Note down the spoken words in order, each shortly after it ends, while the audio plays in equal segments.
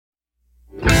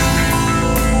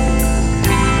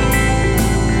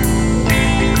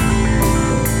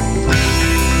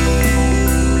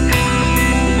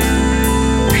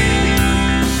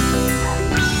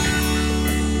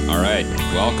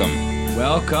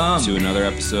Welcome to another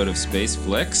episode of Space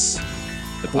Flicks,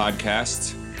 the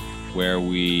podcast where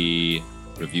we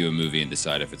review a movie and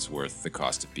decide if it's worth the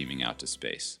cost of beaming out to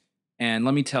space. And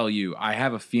let me tell you, I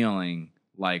have a feeling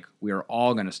like we are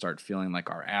all going to start feeling like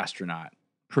our astronaut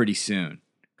pretty soon.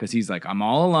 Because he's like, I'm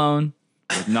all alone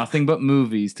with nothing but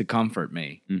movies to comfort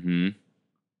me. Mm-hmm.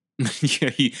 Yeah,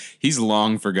 he's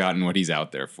long forgotten what he's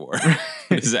out there for.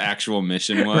 His actual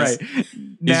mission was. Right.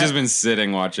 He's just been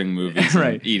sitting watching movies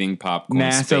and eating popcorn.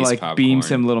 NASA like popcorn. beams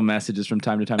him little messages from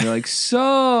time to time. They're like,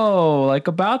 so like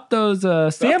about those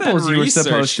samples you were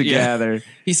supposed to gather.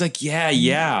 He's like,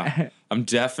 yeah. I'm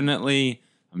definitely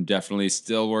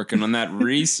still working on that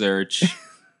research.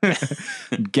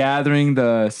 Gathering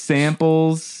the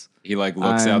samples. He like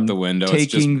looks out the window, taking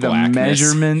it's just the blackness.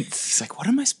 Measurements. He's like, what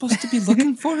am I supposed to be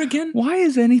looking for again? Why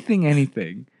is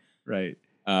anything? Right.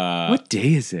 What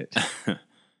day is it?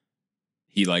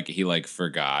 He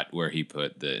forgot where he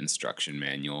put the instruction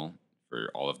manual for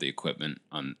all of the equipment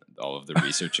on all of the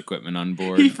research equipment on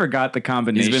board. He forgot the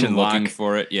combination. He's been looking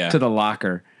for it, to the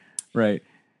locker, right?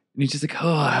 And he's just like,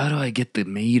 oh, how do I get the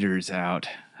meters out?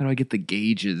 How do I get the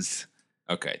gauges?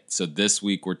 Okay, so this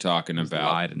week we're talking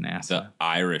about The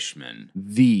Irishman.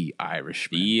 The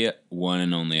Irishman. The one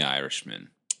and only Irishman.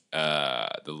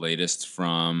 The latest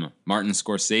from Martin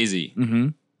Scorsese. Mm-hmm.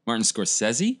 Martin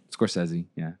Scorsese? Scorsese,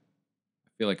 yeah.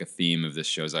 I feel like a theme of this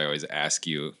show is I always ask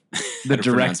you the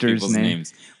director's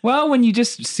names. Well, when you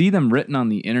just see them written on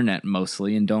the internet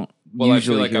mostly and don't usually I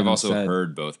feel like I've also said.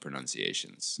 heard both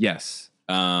pronunciations. Yes.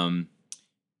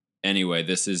 Anyway,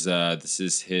 this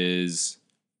is his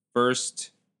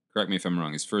first, correct me if I'm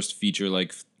wrong, his first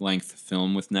feature-length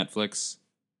film with Netflix.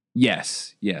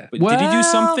 Yes, yeah. But did he do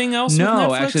something else with Netflix?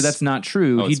 No, actually, that's not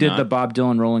true. He did the Bob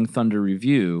Dylan Rolling Thunder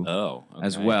review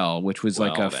as well, which was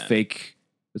like a fake,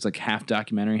 it was like half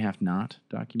documentary, half not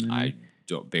documentary. I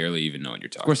don't barely even know what you're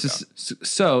talking about.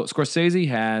 So Scorsese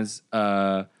has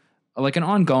like an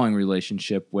ongoing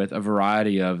relationship with a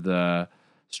variety of the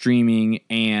streaming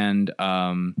and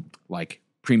like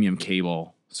premium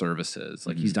cable services.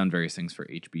 Like he's done various things for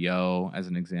HBO as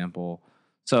an example.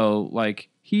 So like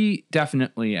he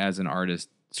definitely as an artist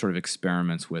sort of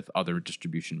experiments with other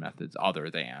distribution methods other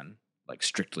than like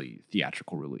strictly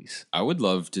theatrical release. I would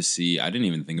love to see, I didn't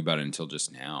even think about it until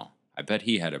just now. I bet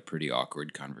he had a pretty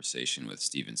awkward conversation with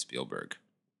Steven Spielberg.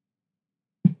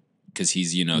 Because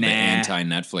he's, the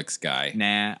anti-Netflix guy.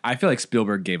 Nah, I feel like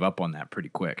Spielberg gave up on that pretty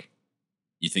quick.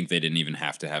 You think they didn't even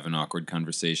have to have an awkward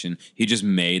conversation? He just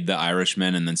made The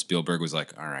Irishman, and then Spielberg was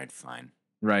like, all right, fine.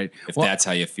 Right. If that's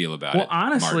how you feel about it. Well,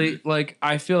 honestly, Martin. like,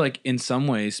 I feel like in some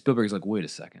ways, Spielberg's like, wait a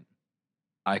second.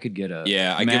 I could get a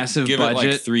massive give budget.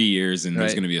 It like 3 years, and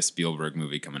there's going to be a Spielberg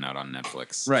movie coming out on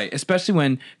Netflix. Right.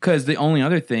 Especially because the only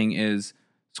other thing is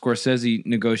Scorsese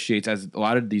negotiates, as a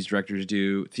lot of these directors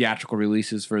do, theatrical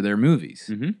releases for their movies.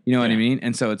 Mm-hmm. You know what I mean?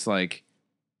 And so it's like...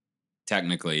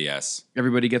 Technically, yes.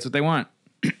 Everybody gets what they want.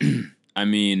 I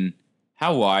mean,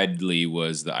 how widely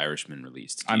was The Irishman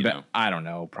released? I don't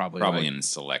know. Probably like in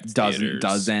select theaters.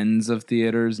 Dozens of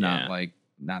theaters, not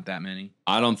that many.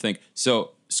 I don't think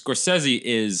so. Scorsese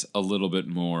is a little bit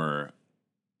more.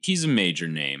 He's a major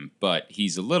name, but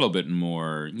he's a little bit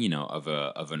more,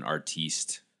 of an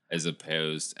artiste as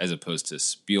opposed to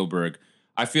Spielberg.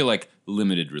 I feel like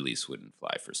limited release wouldn't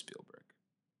fly for Spielberg.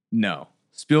 No,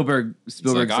 Spielberg's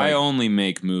like, I only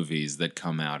make movies that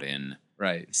come out in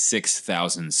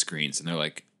 6,000 screens, and they're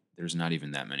like, there's not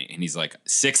even that many, and he's like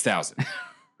 6,000,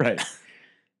 right?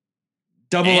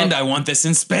 I want this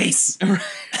in space,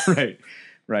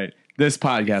 right. This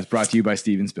podcast brought to you by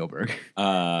Steven Spielberg.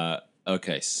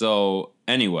 Okay, so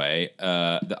anyway,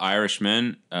 The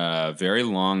Irishman, very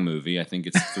long movie. I think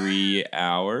it's 3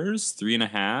 hours,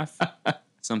 3.5,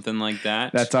 something like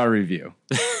that. That's our review.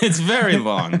 It's very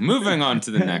long. Moving on to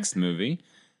the next movie.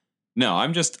 No,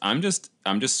 I'm just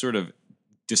sort of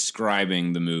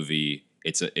describing the movie.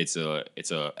 It's a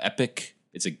epic.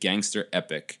 It's a gangster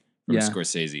epic from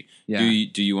Scorsese. Yeah.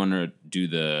 Do you want to do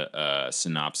the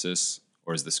synopsis?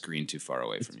 Or is the screen too far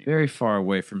away from you? Very far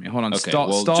away from me. Hold on. Okay,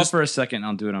 stall for a second.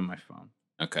 I'll do it on my phone.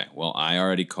 Okay. Well, I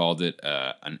already called it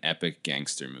an epic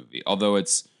gangster movie. Although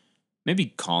maybe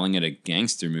calling it a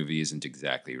gangster movie isn't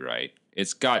exactly right.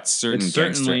 It's got certain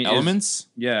gangster elements.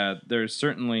 There's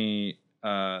certainly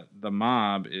the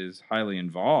mob is highly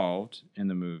involved in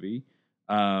the movie.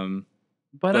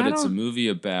 But it's a movie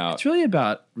about... It's really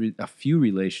about a few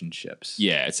relationships.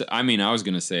 Yeah. I was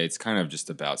going to say it's kind of just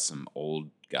about some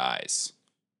old guys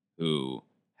who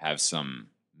have some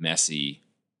messy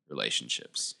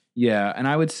relationships. Yeah, and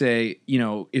I would say,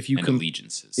 if you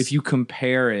allegiances. If you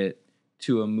compare it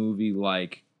to a movie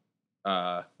like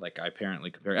like I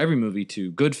apparently compare every movie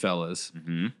to Goodfellas,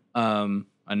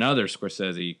 another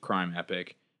Scorsese crime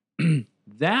epic.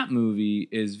 That movie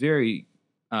is very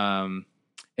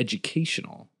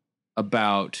educational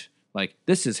about like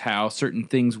this is how certain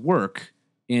things work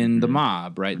in the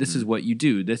mob, right? This is what you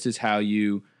do. This is how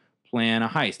you plan a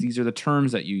heist. These are the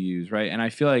terms that you use, right? And I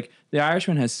feel like The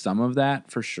Irishman has some of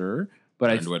that for sure, but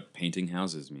Learned what painting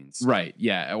houses means. right,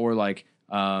 yeah, or like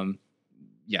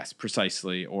yes,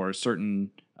 precisely, or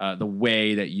certain the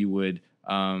way that you would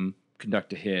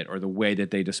conduct a hit, or the way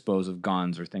that they dispose of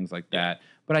guns, or things like that.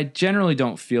 But I generally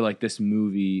don't feel like this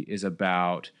movie is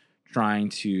about trying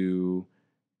to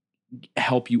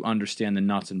help you understand the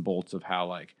nuts and bolts of how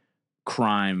like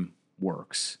crime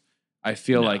works. I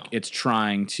feel like it's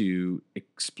trying to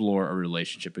explore a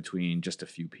relationship between just a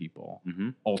few people,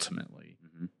 ultimately,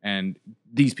 and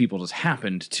these people just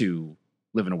happened to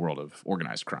live in a world of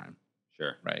organized crime.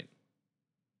 Sure. Right.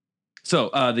 So,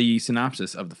 the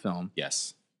synopsis of the film.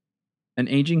 Yes. An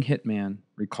aging hitman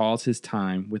recalls his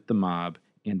time with the mob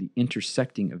and the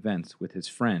intersecting events with his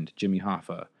friend, Jimmy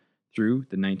Hoffa, through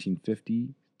the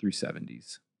 1950s through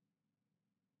 70s.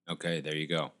 Okay, there you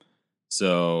go.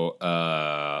 So,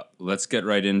 let's get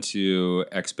right into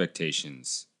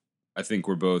expectations. I think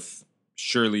we're both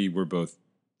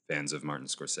fans of Martin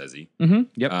Scorsese.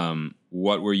 Yep.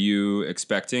 What were you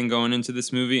expecting going into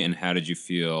this movie, and how did you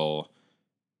feel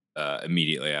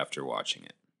immediately after watching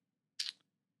it?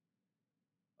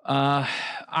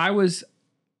 I was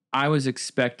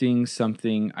expecting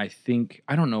something. I think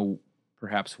I don't know,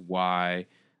 perhaps why,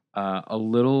 a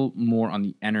little more on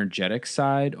the energetic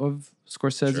side of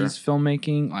Scorsese's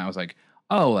filmmaking. I was like,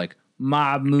 oh, like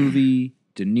mob movie,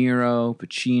 De Niro,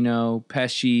 Pacino,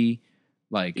 Pesci.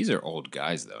 Like these are old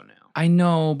guys though now. I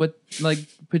know, but like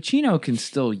Pacino can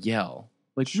still yell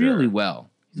like really well.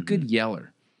 He's a good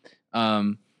yeller.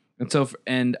 And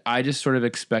I just sort of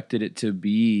expected it to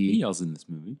be. He yells in this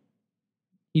movie.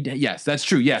 Yes, that's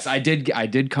true. Yes, I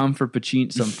did come for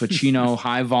some Pacino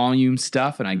high volume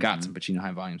stuff, and I got some Pacino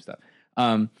high volume stuff.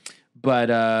 But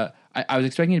I was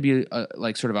expecting it to be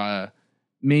like sort of a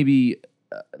maybe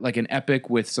like an epic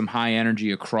with some high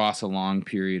energy across a long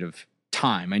period of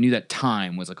time. I knew that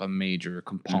time was like a major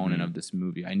component of this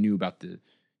movie. I knew about the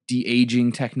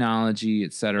de-aging technology,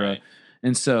 etc. Right.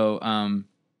 And so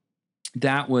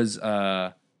that was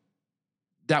what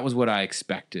I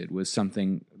expected, was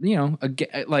something,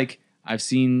 like I've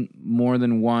seen more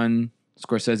than one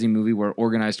Scorsese movie where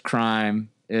organized crime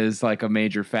is like a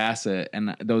major facet,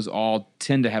 and those all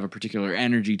tend to have a particular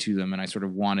energy to them, and I sort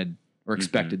of wanted or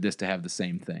expected this to have the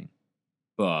same thing.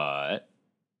 But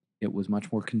it was much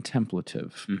more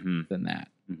contemplative than that.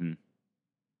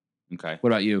 Okay. What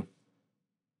about you?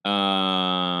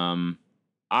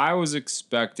 I was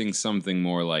expecting something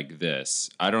more like this.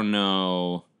 I don't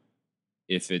know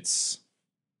if it's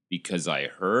because I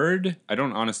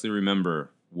don't honestly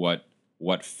remember what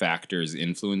factors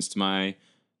influenced my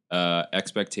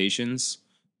expectations,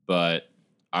 but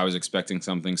I was expecting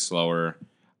something slower.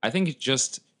 I think it's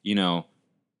just,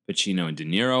 Pacino and De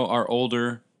Niro are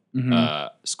older.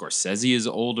 Scorsese is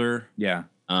older. Yeah.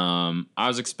 I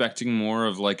was expecting more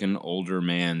of like an older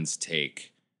man's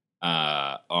take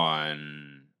on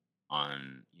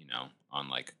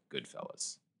like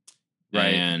Goodfellas.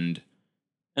 Right. And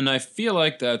I feel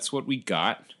like that's what we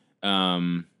got.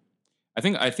 I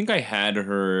think I had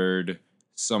heard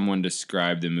someone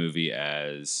describe the movie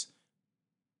as,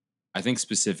 I think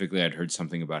specifically I'd heard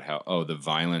something about how the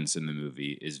violence in the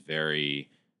movie is very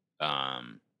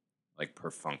like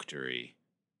perfunctory.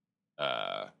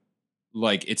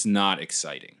 Like it's not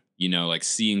exciting. Like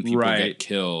seeing people get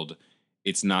killed,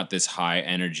 it's not this high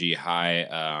energy,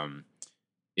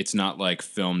 it's not like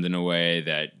filmed in a way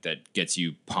that gets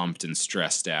you pumped and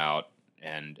stressed out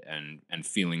and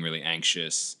feeling really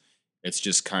anxious. It's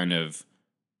just kind of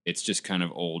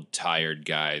old tired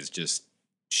guys just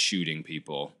shooting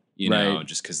people,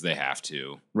 just because they have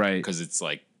to, right? Because it's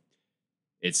like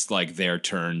their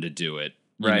turn to do it,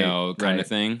 kind of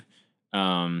thing.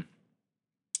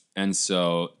 And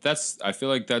so I feel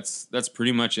like that's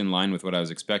pretty much in line with what I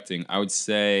was expecting. I would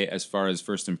say, as far as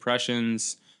first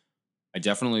impressions, I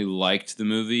definitely liked the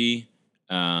movie,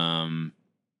 but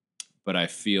I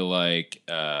feel like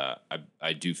I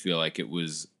do feel like it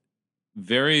was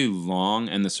very long,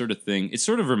 and the sort of thing. It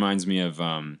sort of reminds me of.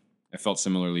 I felt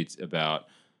similarly about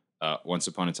Once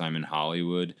Upon a Time in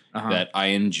Hollywood, that I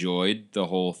enjoyed the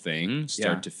whole thing,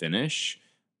 start to finish,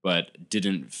 but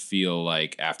didn't feel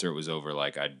like after it was over,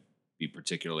 like I'd be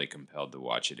particularly compelled to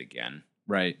watch it again.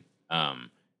 Right.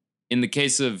 In the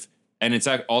case of, and it's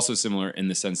also similar in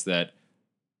the sense that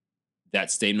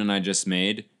statement I just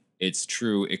made it's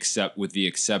true, except with the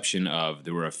exception of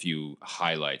there were a few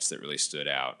highlights that really stood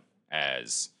out.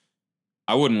 As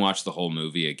I wouldn't watch the whole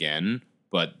movie again,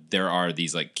 but there are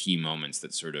these like key moments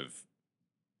that sort of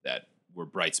that were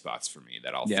bright spots for me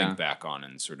that I'll think back on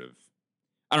and sort of.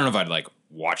 I don't know if I'd like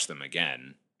watch them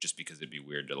again, just because it'd be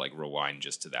weird to like rewind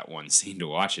just to that one scene to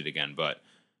watch it again, but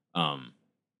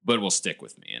it will stick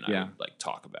with me and I would like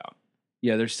talk about.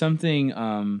 Yeah, there's something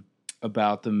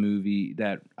about the movie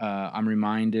that I'm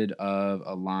reminded of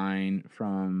a line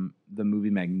from the movie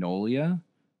Magnolia,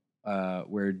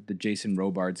 where the Jason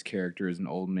Robards character is an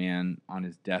old man on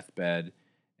his deathbed,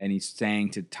 and he's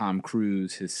saying to Tom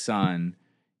Cruise, his son,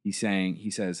 he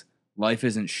says, "Life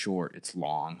isn't short; it's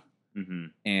long." Mm-hmm.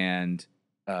 And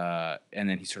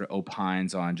then he sort of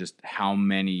opines on just how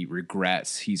many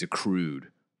regrets he's accrued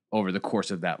over the course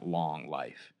of that long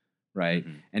life, right?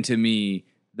 Mm-hmm. And to me,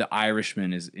 The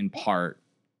Irishman is in part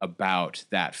about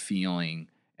that feeling,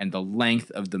 and the length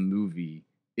of the movie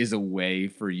is a way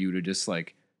for you to just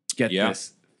like get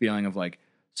this feeling of like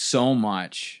so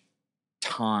much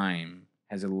time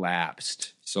has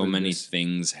elapsed. So many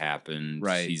things happened.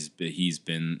 Right.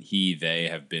 They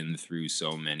have been through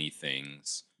so many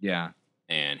things. Yeah.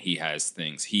 And he has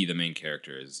things. He, the main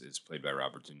character, is played by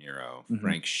Robert De Niro. Mm-hmm.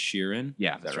 Frank Sheeran.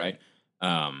 Yeah. Is that right?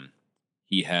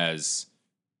 He has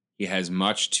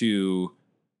much to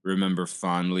remember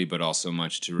fondly, but also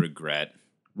much to regret.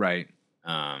 Right.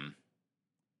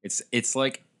 It's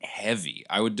like heavy.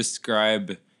 I would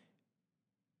describe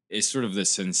it's sort of the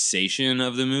sensation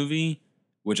of the movie,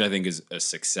 which I think is a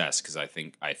success because I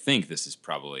think this is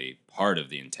probably part of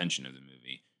the intention of the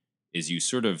movie, is you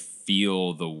sort of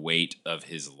feel the weight of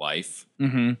his life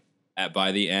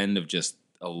by the end of just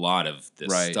a lot of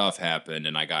this stuff happened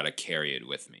and I got to carry it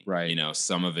with me. Right. You know,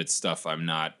 some of it's stuff I'm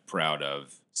not proud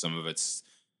of. Some of it's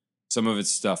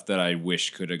stuff that I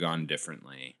wish could have gone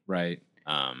differently. Right.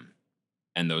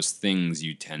 And those things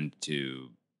you tend to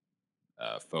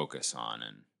focus on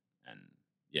and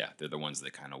yeah, they're the ones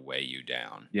that kind of weigh you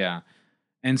down. Yeah.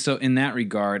 And so in that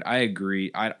regard, I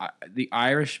agree. The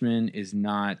Irishman is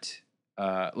not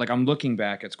like I'm looking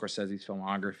back at Scorsese's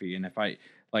filmography, and if I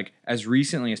like as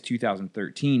recently as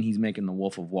 2013, he's making The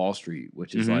Wolf of Wall Street,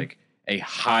 which is like a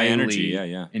highly energy,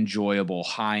 enjoyable,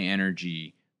 high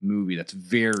energy movie that's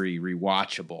very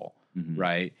rewatchable,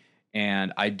 right?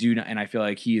 And I feel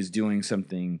like he is doing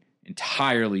something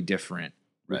entirely different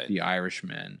with The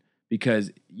Irishman.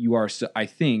 Because you are, so I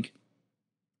think,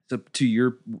 so to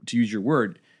use your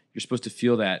word, you're supposed to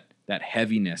feel that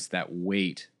heaviness, that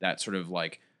weight, that sort of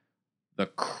like the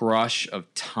crush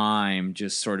of time,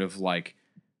 just sort of like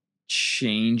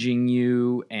changing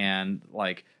you, and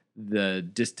like the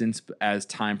distance as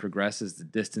time progresses, the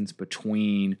distance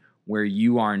between where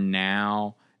you are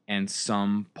now and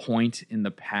some point in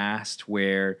the past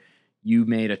where you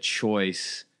made a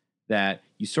choice that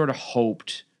you sort of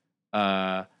hoped.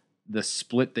 The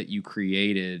split that you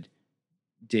created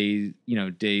days,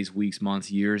 weeks,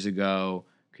 months, years ago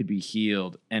could be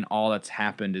healed. And all that's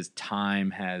happened is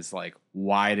time has like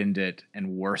widened it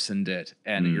and worsened it.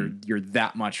 And you're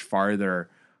that much farther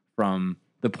from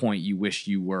the point you wish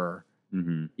you were,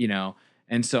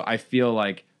 And so I feel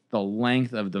like the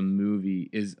length of the movie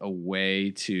is a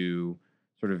way to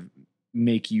sort of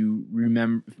make you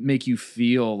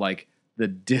feel like the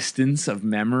distance of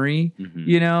memory,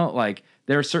 like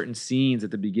there are certain scenes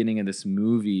at the beginning of this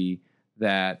movie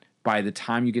that by the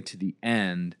time you get to the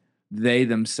end, they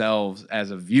themselves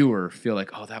as a viewer feel like,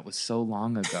 oh, that was so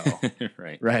long ago.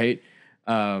 Right.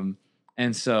 And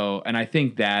I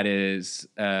think that is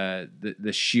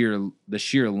the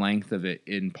sheer length of it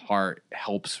in part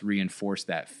helps reinforce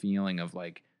that feeling of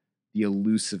like the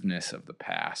elusiveness of the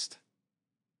past.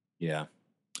 Yeah,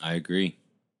 I agree.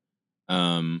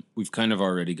 We've kind of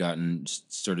already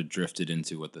sort of drifted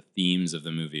into what the themes of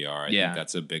the movie are. I think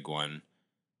that's a big one.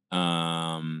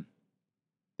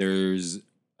 There's,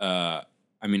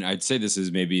 I'd say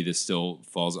this still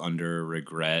falls under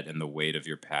regret and the weight of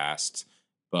your past,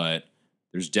 but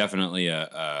there's definitely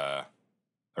a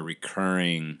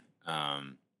recurring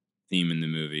theme in the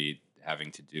movie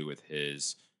having to do with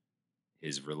his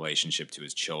relationship to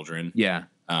his children. Yeah.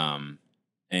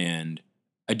 And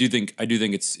I do think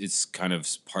it's kind of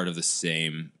part of the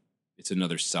same. It's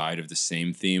another side of the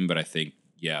same theme, but I think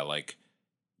like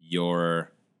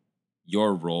your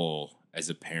role as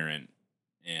a parent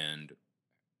and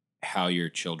how your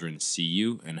children see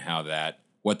you and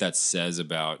what that says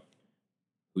about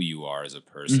who you are as a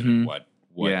person and what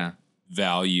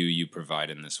value you provide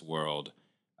in this world,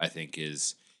 I think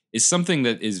is something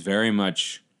that is very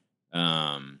much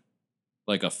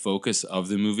like a focus of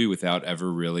the movie without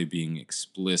ever really being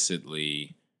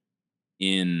explicitly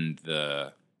in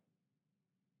the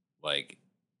like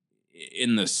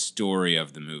in the story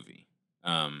of the movie.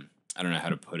 I don't know how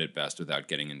to put it best without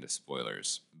getting into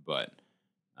spoilers, but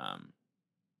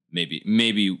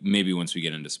maybe once we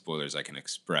get into spoilers, I can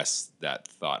express that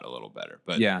thought a little better.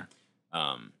 But Yeah.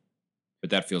 But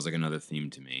that feels like another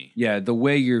theme to me. Yeah, the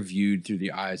way you're viewed through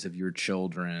the eyes of your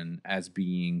children as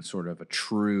being sort of a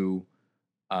true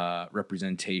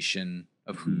representation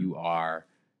of who you are,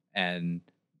 and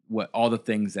what all the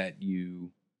things that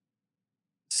you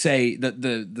say,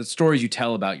 the stories you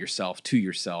tell about yourself to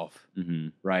yourself,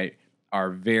 right,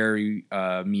 are very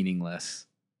meaningless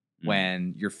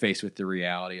when you're faced with the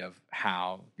reality of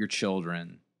how your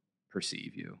children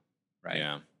perceive you,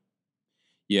 right?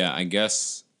 Yeah. I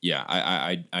guess. Yeah,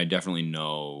 I definitely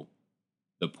know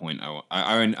the point.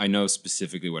 I know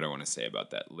specifically what I want to say about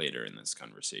that later in this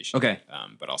conversation. Okay.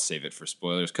 But I'll save it for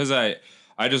spoilers because I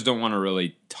just don't want to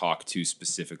really talk too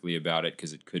specifically about it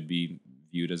because it could be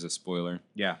viewed as a spoiler.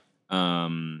 Yeah.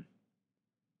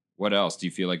 What else? Do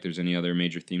you feel like there's any other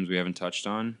major themes we haven't touched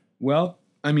on? Well,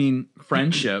 I mean,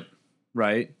 friendship,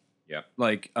 right? Yeah.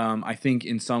 Like, I think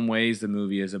in some ways the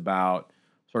movie is about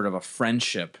sort of a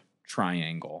friendship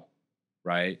triangle,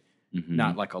 right?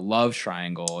 Not like a love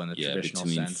triangle in the traditional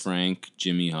between sense. Frank,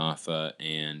 Jimmy Hoffa,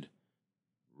 and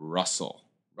Russell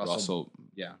Bufalino,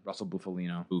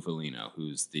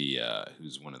 who's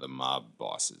one of the mob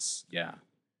bosses. Yeah.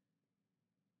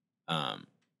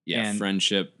 And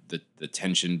friendship, the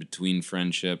tension between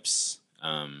friendships,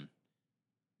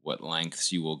 what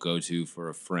lengths you will go to for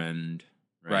a friend,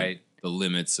 right? The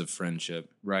limits of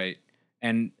friendship. Right.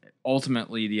 And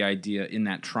ultimately the idea in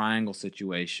that triangle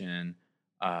situation,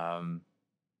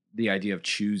 the idea of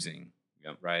choosing,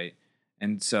 right?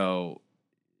 And so,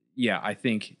 yeah, I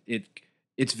think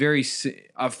it's very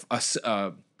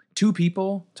two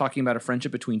people talking about a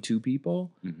friendship between two people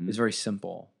is very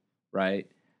simple, right?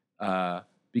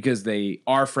 Because they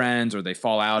are friends or they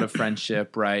fall out of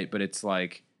friendship, right? But it's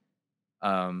like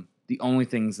the only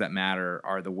things that matter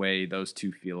are the way those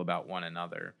two feel about one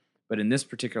another. But in this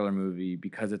particular movie,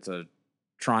 because it's a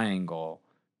triangle,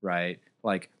 right?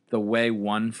 Like the way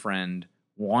one friend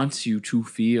wants you to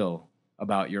feel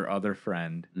about your other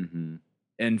friend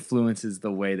influences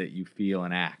the way that you feel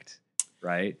and act,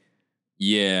 right?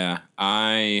 Yeah,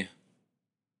 I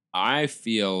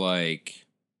feel like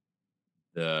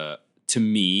to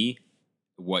me,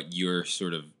 what you're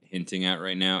sort of hinting at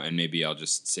right now, and maybe I'll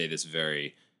just say this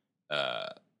very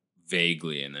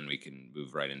vaguely, and then we can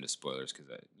move right into spoilers because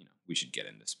we should get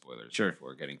into spoilers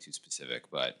before getting too specific.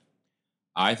 But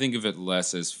I think of it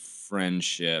less as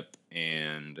friendship,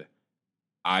 and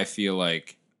I feel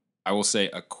like I will say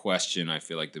a question I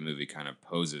feel like the movie kind of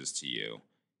poses to you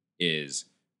is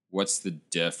what's the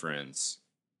difference,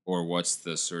 or what's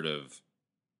the sort of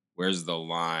where's the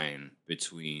line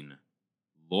between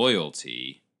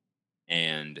loyalty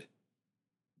and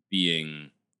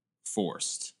being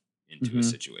forced into a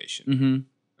situation?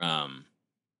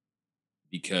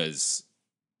 Because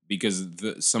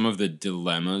some of the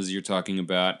dilemmas you're talking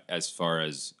about as far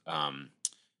as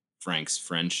Frank's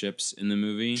friendships in the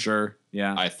movie,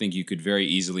 I think you could very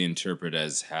easily interpret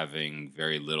as having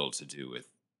very little to do with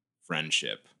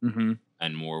friendship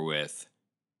and more with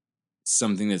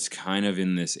something that's kind of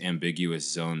in this ambiguous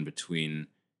zone between,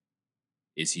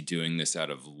 is he doing this out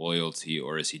of loyalty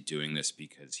or is he doing this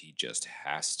because he just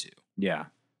has to? Yeah.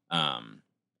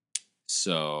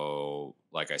 So,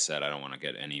 like I said, I don't want to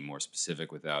get any more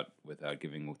specific without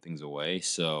giving things away.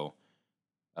 So,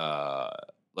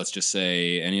 let's just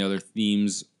say any other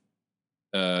themes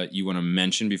you want to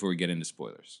mention before we get into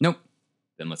spoilers? Nope.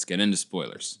 Then let's get into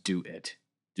spoilers. Do it.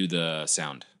 Do the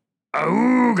sound.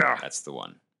 Ooga. That's the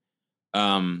one.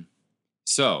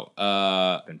 So,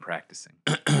 been practicing.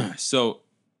 So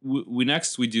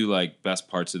we do like best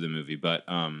parts of the movie, but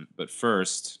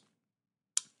first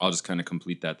I'll just kind of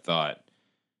complete that thought.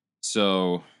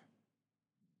 So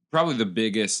probably the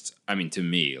biggest, I mean, to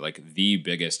me, like the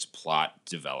biggest plot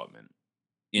development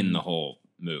in the whole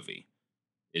movie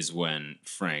is when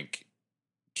Frank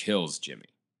kills Jimmy,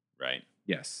 right?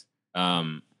 Yes.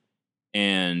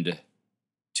 And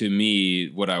to me,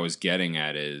 what I was getting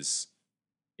at is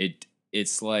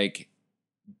it's like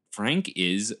Frank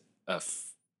is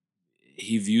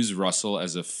he views Russell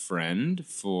as a friend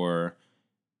for.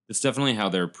 It's definitely how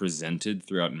they're presented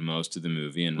throughout most of the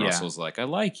movie. And Russell's like, I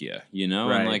like you,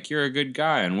 and like, you're a good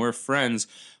guy and we're friends.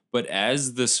 But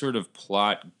as the sort of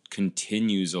plot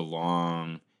continues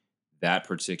along that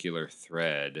particular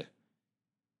thread,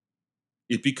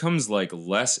 it becomes like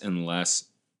less and less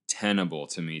tenable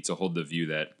to me to hold the view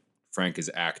that Frank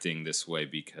is acting this way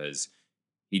because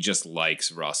he just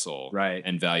likes Russell Right.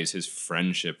 and values his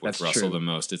friendship with That's Russell true. the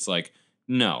most. It's like,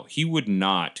 no, he would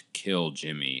not kill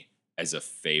Jimmy as a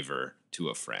favor to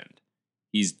a friend.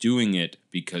 He's doing it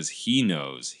because he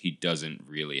knows he doesn't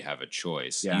really have a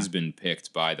choice. Yeah. He's been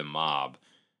picked by the mob,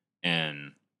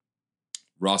 and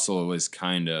Russell is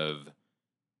kind of,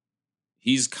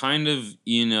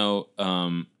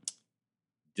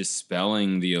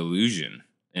 dispelling the illusion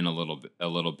in a little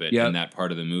bit Yep. in that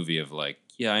part of the movie of like,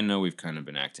 yeah, I know we've kind of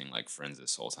been acting like friends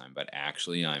this whole time, but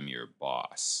actually I'm your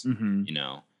boss, Mm-hmm.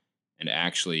 and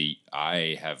actually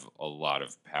I have a lot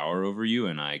of power over you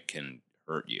and I can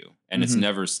hurt you. And it's Mhm.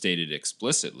 never stated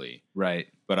explicitly, Right.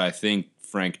 but I think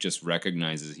Frank just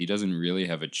recognizes he doesn't really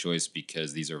have a choice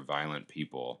because these are violent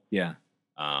people. Yeah.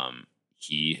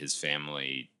 His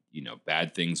family,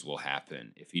 bad things will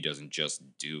happen if he doesn't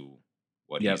just do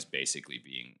what Yep. he's basically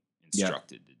being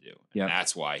instructed to do. And Yep.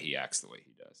 that's why he acts the way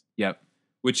he does. Yep.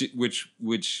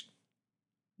 Which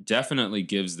definitely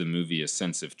gives the movie a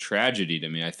sense of tragedy to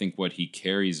me. I think what he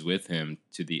carries with him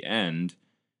to the end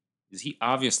is he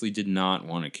obviously did not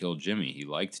want to kill Jimmy. He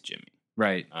liked Jimmy.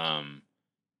 Right.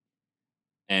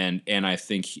 And I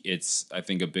think I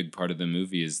think a big part of the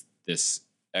movie is this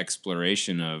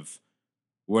exploration of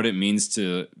what it means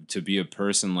to be a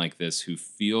person like this who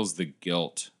feels the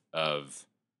guilt of,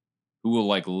 who will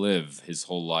like live his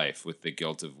whole life with the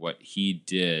guilt of what he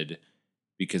did,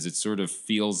 because it sort of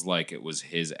feels like it was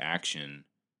his action,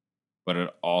 but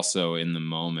it also in the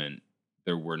moment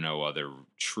there were no other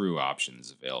true options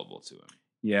available to him.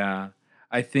 Yeah.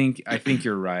 I think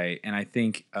you're right. And I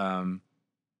think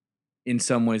in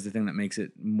some ways the thing that makes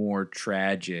it more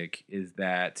tragic is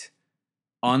that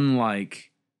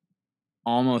unlike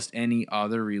almost any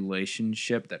other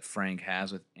relationship that Frank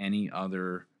has with any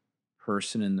other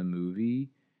person in the movie,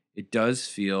 it does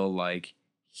feel like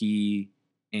he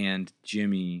and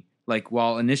Jimmy, like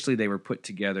while initially they were put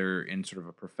together in sort of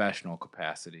a professional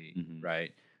capacity, Mhm.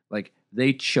 right? Like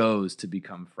they chose to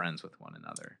become friends with one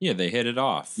another. Yeah, they hit it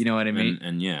off. You know what I mean?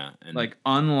 And yeah, and Like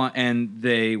and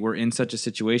they were in such a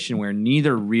situation where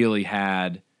neither really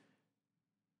had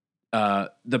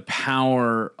the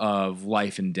power of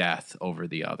life and death over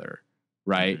the other,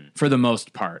 right? Mhm. For the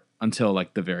most part, until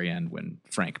like the very end when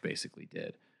Frank basically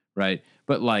did, right?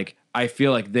 But like I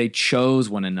feel like they chose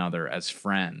one another as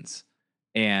friends,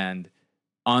 and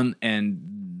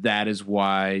that is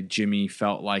why Jimmy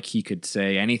felt like he could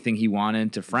say anything he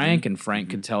wanted to Frank, and Frank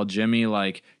could tell Jimmy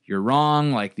like, you're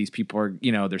wrong, like these people are,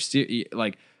 they're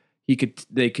like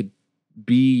they could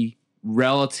be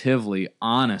relatively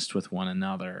honest with one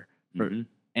another.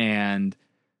 And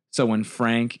so when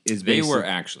Frank is they were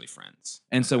actually friends.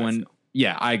 And so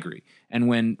I agree. And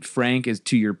when Frank is,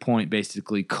 to your point,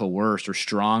 basically coerced or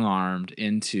strong armed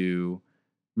into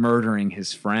murdering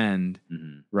his friend,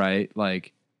 right?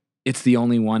 Like it's the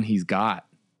only one he's got.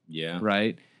 Yeah.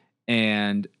 Right.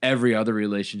 And every other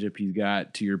relationship he's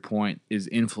got, to your point, is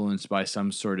influenced by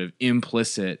some sort of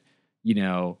implicit,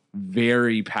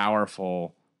 very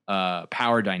powerful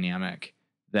power dynamic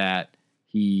that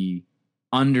he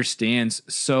understands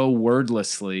so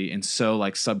wordlessly and so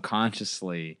like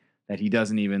subconsciously that he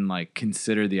doesn't even like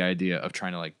consider the idea of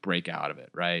trying to like break out of it,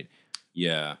 right?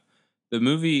 Yeah. The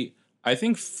movie, I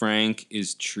think Frank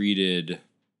is treated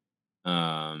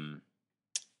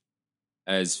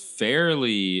as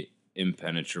fairly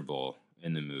impenetrable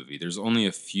in the movie. There's only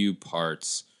a few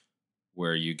parts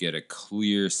where you get a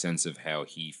clear sense of how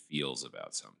he feels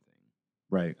about something.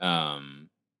 Right.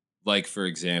 Like for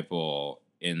example,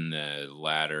 in the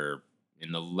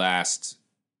last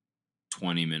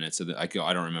 20 minutes of I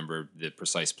don't remember the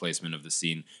precise placement of the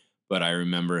scene, but I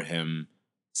remember him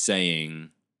saying,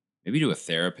 maybe to a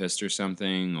therapist or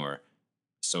something, or a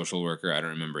social worker, I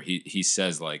don't remember. He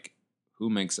says like, who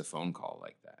makes a phone call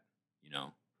like that?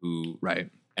 Who Right.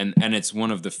 And it's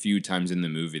one of the few times in the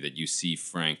movie that you see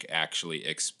Frank actually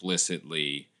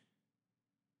explicitly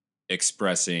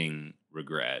expressing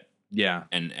regret. Yeah.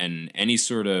 And any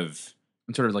sort of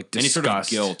like disgust. Any sort of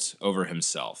guilt over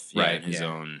himself, right? And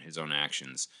his own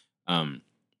actions.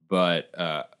 But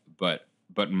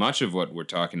much of what we're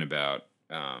talking about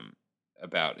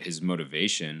his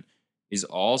motivation is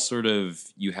all sort of,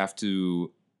 you have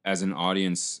to, as an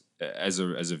audience, as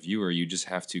a viewer, you just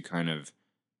have to kind of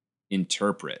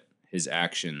interpret his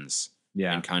actions,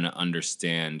 and kind of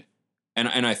understand.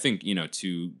 And I think,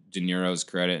 to De Niro's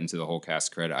credit and to the whole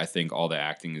cast credit, I think all the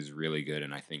acting is really good,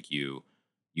 and I think you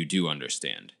do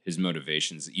understand his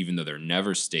motivations, even though they're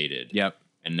never stated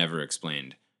and never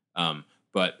explained.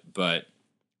 But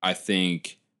I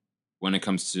think when it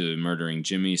comes to murdering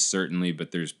Jimmy, certainly,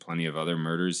 but there's plenty of other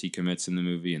murders he commits in the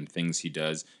movie and things he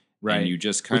does. Right. And you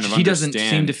just kind Which of he understand. doesn't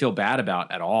seem to feel bad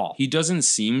about at all. He doesn't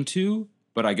seem to,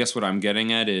 but I guess what I'm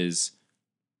getting at is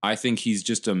I think he's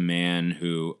just a man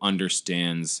who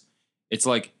understands. It's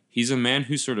like he's a man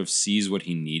who sort of sees what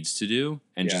he needs to do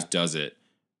and Yeah. just does it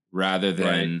rather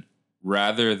than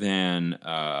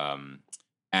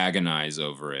agonize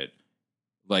over it.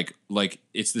 Like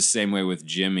it's the same way with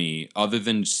Jimmy, other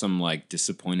than some like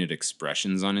disappointed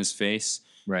expressions on his face,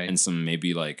 Right. and some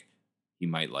maybe like he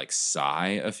might like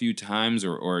sigh a few times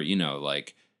or you know,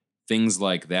 like things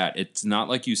like that. It's not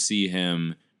like you see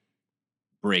him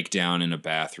break down in a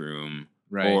bathroom,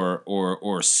 Right.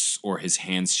 or his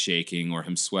hands shaking or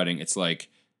him sweating. It's like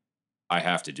I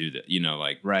have to do that, you know,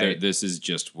 like Right. this is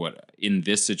just what in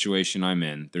this situation I'm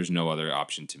in. There's no other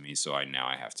option to me, so I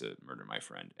have to murder my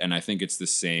friend. And I think it's the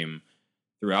same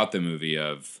throughout the movie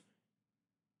of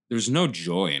there's no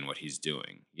joy in what he's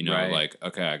doing, you know, Right. like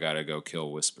okay, I gotta go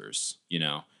kill Whispers, you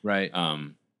know. Right.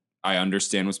 I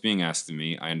understand what's being asked of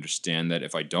me. I understand that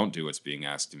if I don't do what's being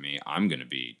asked of me, I'm gonna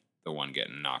be the one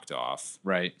getting knocked off.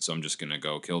 Right. So I'm just gonna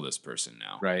go kill this person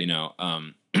now. Right. You know,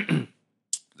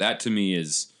 that to me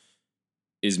is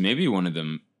maybe one of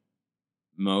the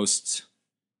most.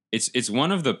 It's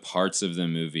one of the parts of the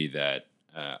movie that,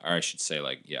 or I should say,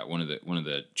 like one of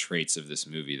the traits of this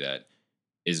movie that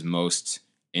is most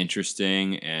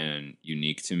interesting and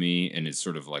unique to me, and it's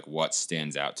sort of like what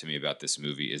stands out to me about this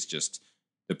movie is just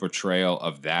the portrayal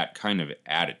of that kind of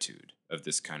attitude of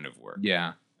this kind of work.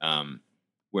 Yeah.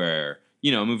 Where,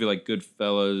 you know, a movie like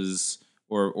Goodfellas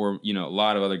or you know, a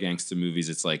lot of other gangster movies,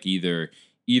 it's like either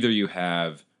you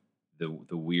have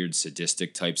the weird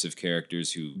sadistic types of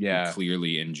characters who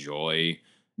clearly enjoy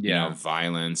you know,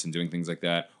 violence and doing things like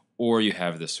that, or you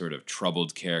have the sort of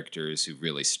troubled characters who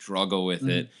really struggle with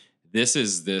it. This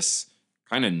is this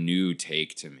kind of new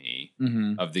take to me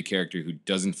of the character who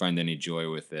doesn't find any joy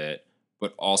with it,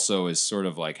 but also is sort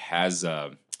of like has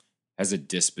a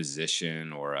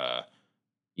disposition or a,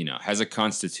 you know, has a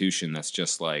constitution that's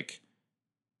just like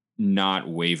not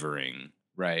wavering,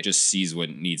 right? Just sees what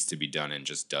needs to be done and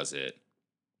just does it.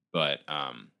 But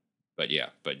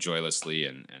joylessly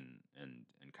and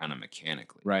kind of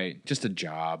mechanically, right? Just a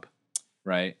job,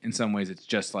 right? In some ways, it's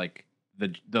just like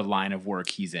the line of work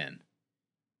he's in.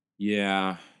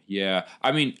 Yeah.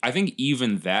 I mean, I think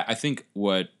even that. I think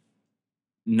what,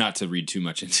 not to read too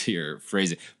much into your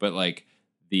phrasing, but like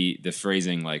the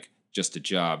phrasing like just a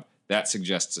job, that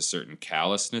suggests a certain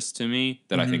callousness to me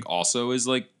that I think also is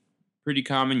like pretty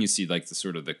common. You see like the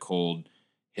sort of the cold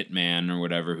hitman or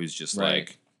whatever who's just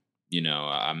like, you know,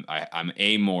 I'm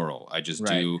amoral. I just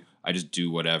do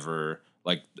whatever,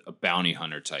 like a bounty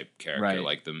hunter type character,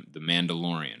 like the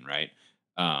Mandalorian, right?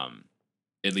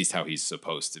 At least how he's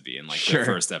supposed to be in like the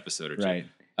first episode or two. Right.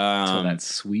 So that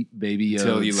sweet baby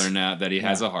until you learn out that he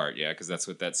has a heart, because that's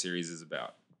what that series is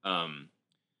about.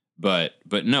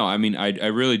 But no, I mean, I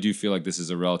really do feel like this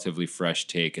is a relatively fresh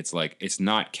take. It's like it's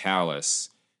not callous,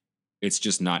 it's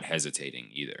just not hesitating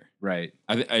either. Right.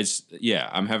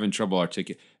 I'm having trouble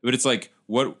articulating, but it's like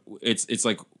it's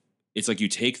like you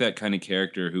take that kind of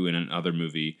character who in another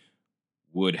movie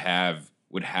would have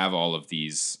all of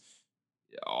this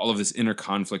inner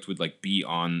conflict would like be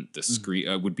on the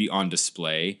screen, would be on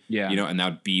display, you know, and that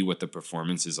would be what the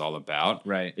performance is all about.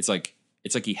 Right. It's like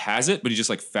he has it, but he just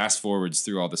like fast forwards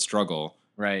through all the struggle.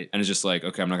 Right. And it's just like,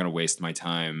 okay, I'm not going to waste my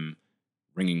time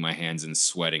wringing my hands and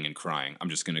sweating and crying. I'm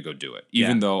just going to go do it.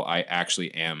 Even though I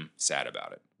actually am sad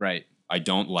about it. Right. I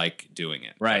don't like doing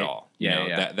it at all. You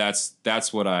know,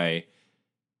 that's what I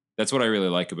really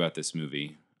like about this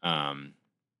movie. And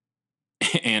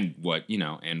what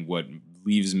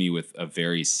leaves me with a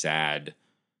very sad,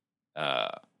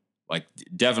 like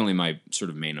definitely my sort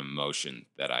of main emotion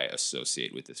that I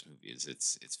associate with this movie is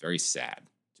it's very sad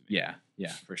to me.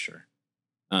 Yeah, for sure.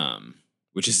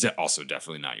 Which is also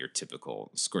definitely not your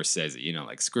typical Scorsese. You know,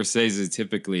 like Scorsese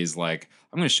typically is like,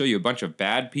 I'm going to show you a bunch of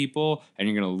bad people and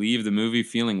you're going to leave the movie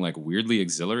feeling like weirdly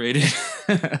exhilarated,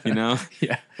 you know?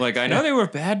 Yeah. Like, I know they were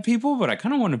bad people, but I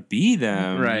kind of want to be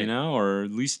them, right. You know? Or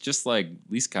at least I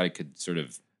could sort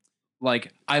of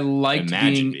like, I liked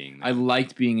being I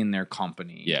liked being in their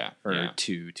company for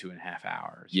 2.5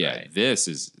 hours. Yeah. Right? This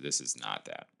is not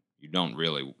that. You don't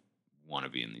really want to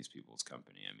be in these people's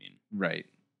company. I mean, right.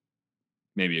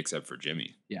 Maybe except for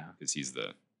Jimmy. Yeah. Because he's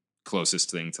the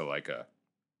closest thing to like a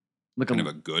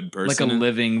good person. Like a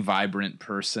living, vibrant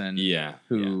person. Yeah.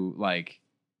 Who like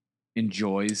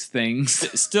enjoys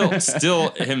things. Still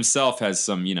himself has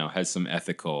some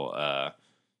ethical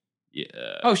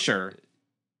oh sure.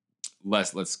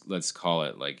 Let's call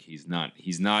it like he's not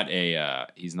an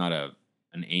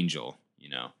angel, you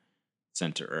know,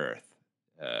 sent to earth.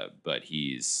 but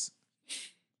he's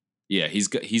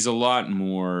a lot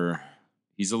more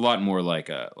like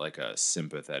a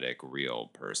sympathetic, real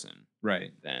person,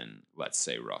 Right. than, let's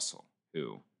say, Russell,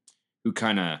 who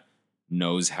kind of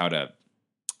knows how to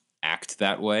act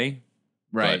that way.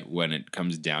 Right. But when it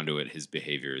comes down to it, his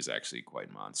behavior is actually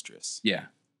quite monstrous. Yeah.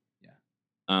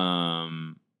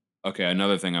 Okay,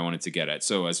 another thing I wanted to get at.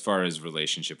 So as far as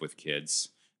relationship with kids,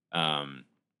 I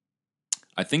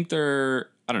think I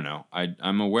don't know.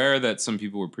 I'm aware that some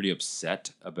people were pretty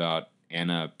upset about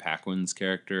Anna Paquin's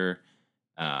character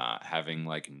having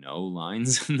like no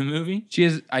lines in the movie. She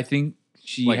has, I think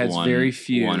she Like has very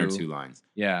few. 1 or 2 lines.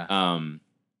 Yeah.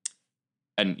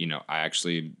 And I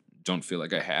actually don't feel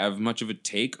like I have much of a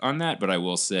take on that, but I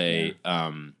will say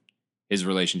his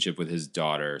relationship with his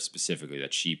daughter specifically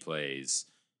that she plays,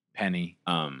 Penny.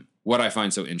 What I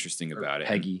find so interesting about it.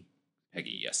 Peggy,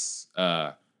 yes.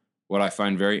 What I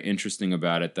find very interesting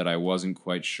about it that I wasn't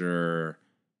quite sure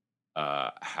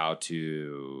how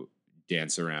to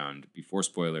dance around before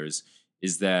spoilers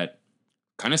is that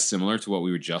kind of similar to what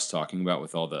we were just talking about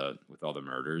with all the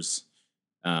murders.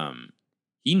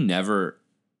 He never,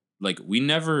 we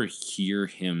never hear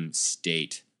him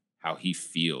state how he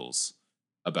feels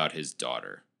about his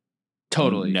daughter.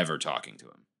 Totally. Never talking to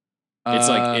him.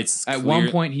 It's at clear. one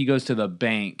point he goes to the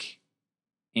bank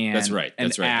and That's right.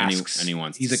 and asks, and he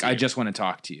wants he's to like, see I her. just want to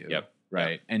talk to you. Yep.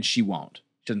 Right. Yep. And she won't.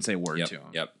 She doesn't say a word to him.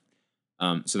 Yep.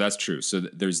 So that's true. So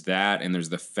there's that, and there's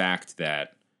the fact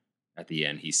that at the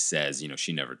end he says,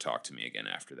 she never talked to me again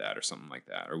after that, or something like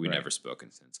that, or we never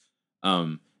spoken since.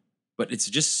 But it's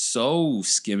just so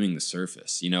skimming the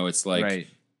surface. It's like Right.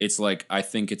 it's like I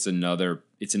think it's an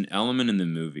element in the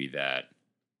movie that,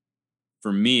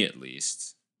 for me at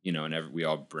least, and we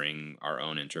all bring our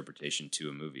own interpretation to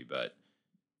a movie, but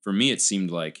for me it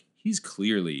seemed like he's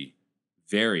clearly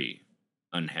very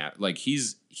unhappy. Like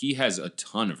he has a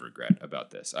ton of regret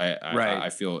about this. I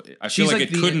feel like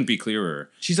it couldn't be clearer.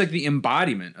 She's like the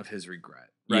embodiment of his regret,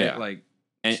 right? Yeah. Like,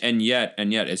 and yet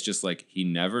it's just like he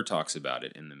never talks about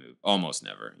it in the movie, almost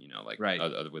never. Right.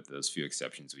 Other with those few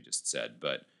exceptions we just said,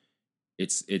 but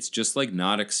it's just like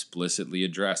not explicitly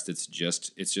addressed. It's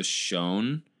just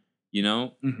shown,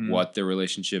 Mhm. what their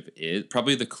relationship is.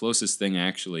 Probably the closest thing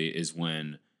actually is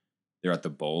when they're at the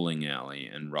bowling alley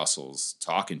and Russell's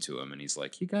talking to him and he's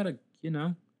like, you gotta,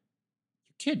 your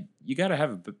kid, you gotta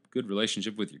have a good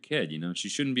relationship with your kid. She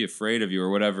shouldn't be afraid of you, or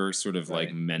whatever sort of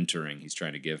like mentoring he's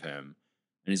trying to give him.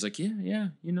 And he's like, yeah,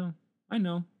 I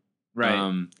know.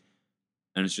 right.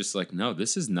 And it's just like, no,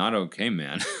 this is not okay,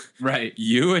 man. Right.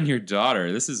 You and your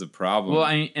daughter, this is a problem. Well,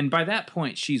 and by that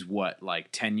point, she's what, like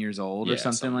 10 years old or Yeah,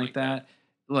 something like that?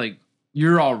 Like,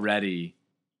 you're already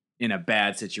in a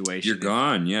bad situation. You're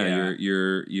gone. Yeah.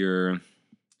 You're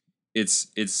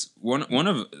it's one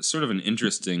of sort of an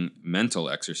interesting mental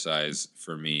exercise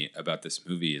for me about this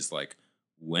movie is like,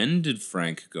 when did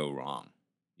Frank go wrong?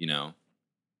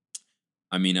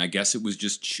 I mean, I guess it was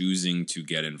just choosing to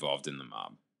get involved in the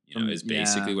mob, is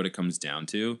basically what it comes down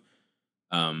to.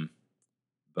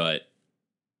 But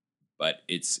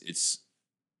it's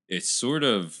sort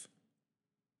of,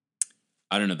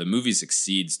 I don't know, the movie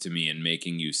succeeds to me in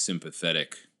making you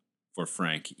sympathetic for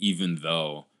Frank, even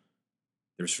though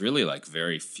there's really like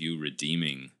very few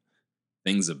redeeming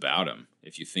things about him.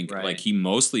 If you think like he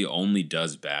mostly only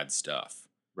does bad stuff.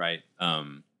 Right.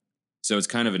 So it's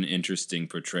kind of an interesting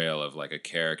portrayal of like a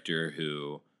character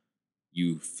who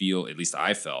you feel, at least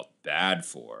I felt, bad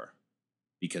for,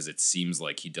 because it seems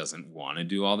like he doesn't want to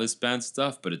do all this bad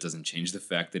stuff, but it doesn't change the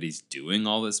fact that he's doing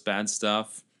all this bad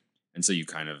stuff. And so you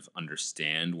kind of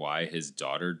understand why his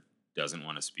daughter doesn't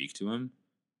want to speak to him,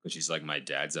 because she's like, my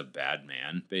dad's a bad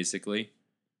man, basically.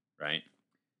 Right?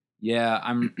 Yeah,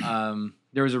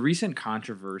 there was a recent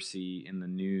controversy in the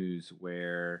news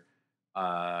where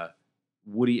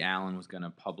Woody Allen was going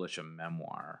to publish a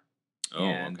memoir. Oh,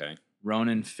 okay.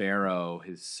 Ronan Farrow,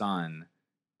 his son,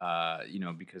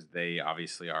 because they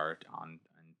obviously are on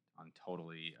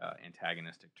totally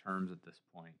antagonistic terms at this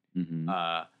point,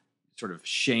 sort of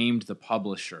shamed the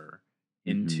publisher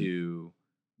into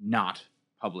not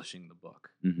publishing the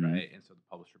book, right? And so the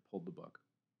publisher pulled the book.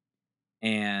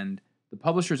 And the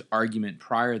publisher's argument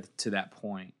prior to that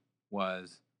point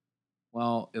was,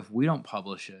 well, if we don't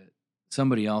publish it,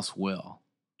 somebody else will.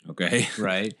 Okay.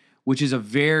 Right? Which is a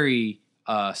very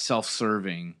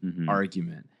self-serving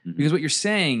argument. Because what you're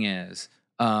saying is,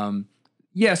 so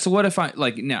what if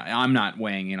now I'm not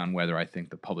weighing in on whether I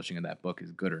think the publishing of that book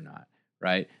is good or not,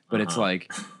 right? But it's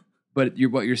like, what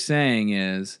you're saying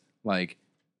is like,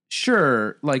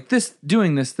 sure, like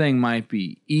doing this thing might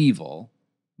be evil,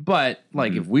 but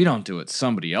like if we don't do it,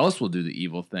 somebody else will do the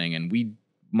evil thing, and we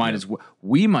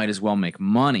we might as well make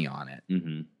money on it,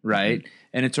 Mm-hmm. right?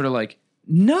 And it's sort of like,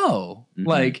 no,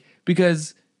 like,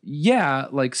 because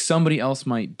like somebody else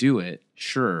might do it,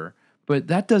 sure, but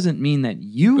that doesn't mean that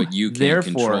you But you can't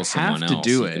therefore control someone have to else.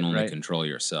 do You it, can only right? control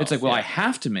yourself. It's like, well, I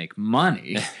have to make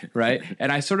money, right?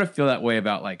 And I sort of feel that way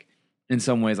about, like, in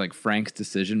some ways, like Frank's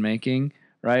decision making,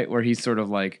 right? Where he's sort of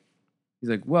like, he's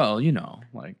like, well,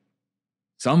 like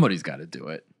somebody's got to do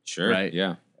it. Sure. Right.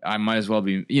 Yeah. I might as well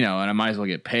be, and I might as well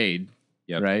get paid.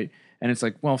 Yep. Right. And it's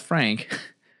like, well, Frank,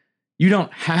 you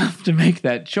don't have to make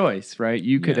that choice, right?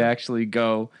 You could actually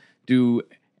go do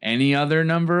any other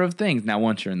number of things. Now,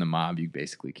 once you're in the mob, you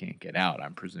basically can't get out,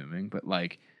 I'm presuming. But,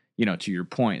 like, to your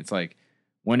point, it's like,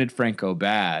 when did Frank go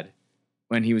bad?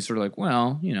 When he was sort of like,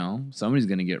 well, somebody's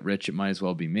going to get rich. It might as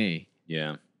well be me.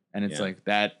 Yeah. And it's like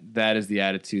that is the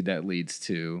attitude that leads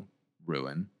to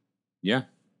ruin. Yeah.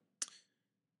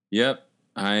 Yep.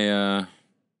 I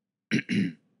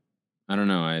don't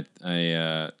know.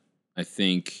 I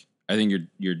think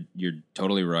you're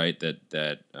totally right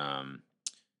that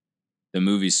the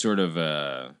movie's sort of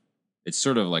it's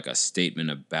sort of like a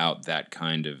statement about that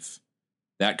kind of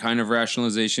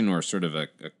rationalization, or sort of a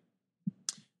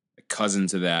cousin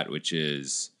to that, which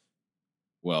is,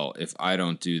 well, if I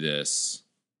don't do this,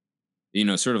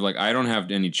 sort of like, I don't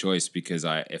have any choice, because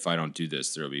if I don't do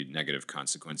this, there will be negative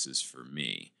consequences for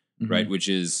me, right? Which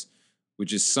is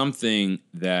something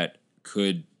that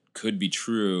could be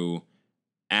true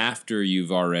after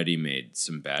you've already made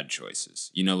some bad choices.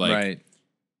 Right.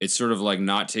 It's sort of like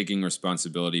not taking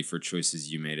responsibility for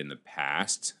choices you made in the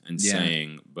past and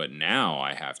saying, but now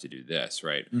I have to do this,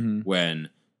 right? When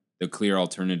the clear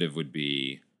alternative would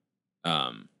be,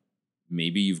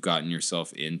 maybe you've gotten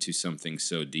yourself into something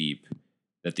so deep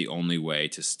that the only way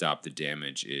to stop the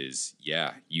damage is,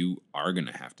 you are going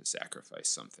to have to sacrifice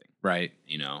something. Right.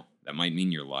 That might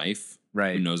mean your life.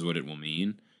 Right. Who knows what it will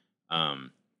mean?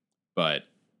 But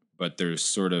there's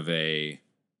sort of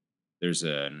there's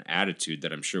an attitude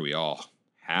that I'm sure we all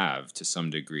have to some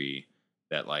degree,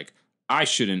 that, like, I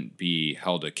shouldn't be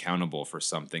held accountable for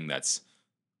something that's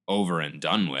over and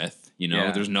done with.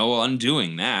 There's no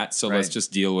undoing that. So let's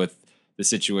just deal with the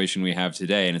situation we have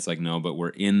today. And it's like, no, but we're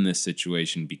in this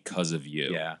situation because of you.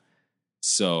 Yeah.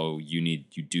 So you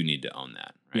do need to own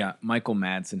that. Right? Yeah. Michael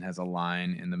Madsen has a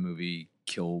line in the movie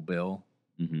Kill Bill,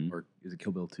 Mm-hmm. or is it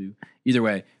Kill Bill 2? Either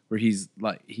way, where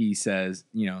he says,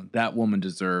 that woman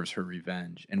deserves her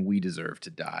revenge and we deserve to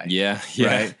die. Yeah.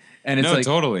 Right. And it's like,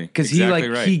 totally. Because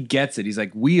exactly he gets it. He's like,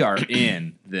 we are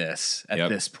in this at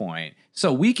this point.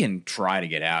 So we can try to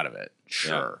get out of it.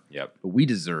 Sure. Yep. But we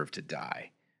deserve to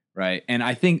die. Right. And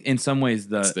I think in some ways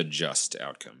it's the just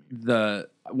outcome.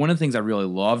 One of the things I really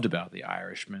loved about The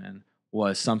Irishman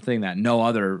was something that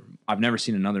I've never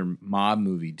seen another mob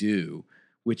movie do,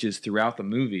 which is, throughout the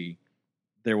movie,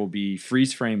 there will be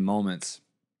freeze frame moments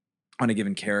on a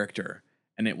given character,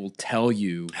 and it will tell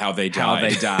you how they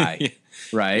die.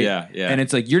 Right? Yeah. And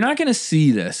it's like, you're not going to see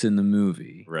this in the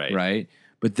movie. Right.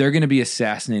 But they're going to be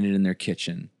assassinated in their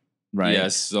kitchen. Right.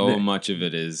 Yes, so much of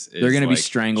it is they're going to like be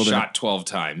strangled. Shot 12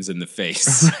 times in the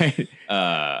face. Right.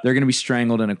 They're going to be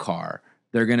strangled in a car.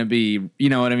 They're going to be, you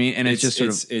know what I mean? And it's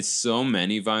just it's so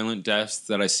many violent deaths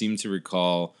that I seem to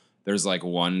recall. There's like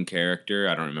one character,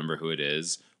 I don't remember who it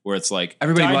is, where it's like,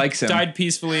 everybody likes him, died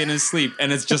peacefully in his sleep,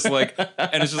 and it's just like,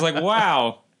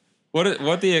 wow,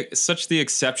 such the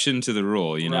exception to the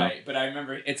rule, you know? Right. But I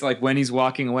remember it's like when he's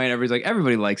walking away, and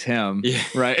everybody likes him,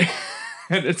 right?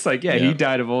 And it's like, he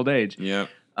died of old age. Yeah.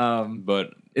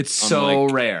 But it's so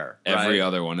rare. Every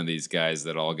other one of these guys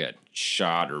that all get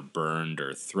shot or burned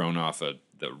or thrown off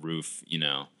the roof,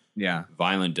 Yeah.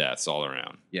 Violent deaths all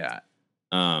around. Yeah.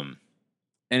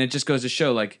 And it just goes to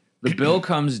show, like, the bill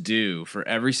comes due for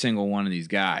every single one of these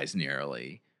guys,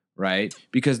 nearly, right?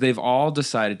 Because they've all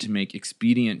decided to make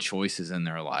expedient choices in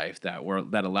their life that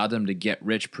allowed them to get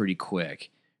rich pretty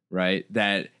quick, right?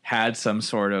 That had some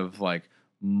sort of, like,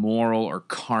 moral or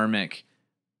karmic,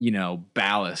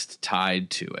 ballast tied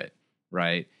to it,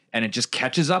 right? And it just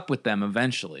catches up with them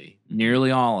eventually,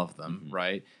 nearly all of them,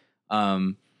 right?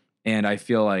 And I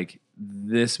feel like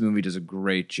this movie does a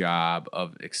great job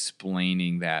of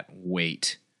explaining that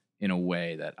weight in a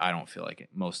way that I don't feel like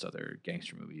most other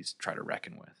gangster movies try to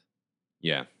reckon with.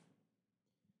 Yeah.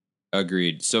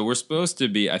 Agreed. So we're supposed to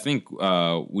be, I think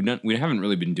we haven't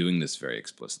really been doing this very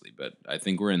explicitly, but I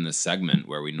think we're in the segment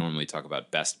where we normally talk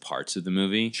about best parts of the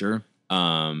movie. Sure.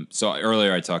 So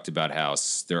earlier I talked about how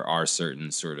there are certain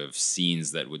sort of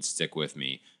scenes that would stick with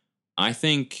me. I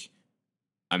think,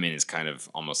 it's kind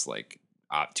of almost like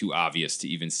too obvious to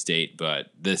even state, but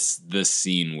this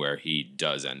scene where he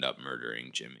does end up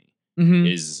murdering Jimmy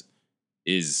is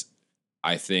is,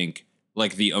 I think,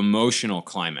 like the emotional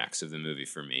climax of the movie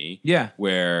for me. Yeah.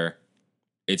 Where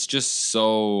it's just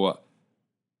so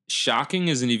shocking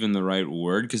isn't even the right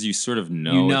word because you sort of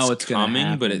know, it's gonna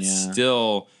coming, but happen, it's yeah.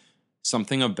 still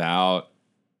something about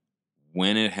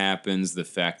when it happens, the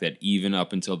fact that even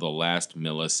up until the last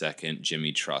millisecond,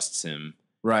 Jimmy trusts him.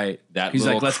 Right. That He's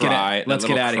little like, let's cry,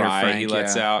 get out of here, Frank. he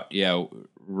lets out,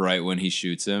 right when he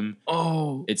shoots him.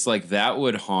 Oh. It's like that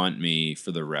would haunt me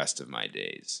for the rest of my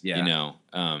days. Yeah. You know,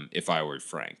 if I were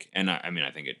Frank, and I mean,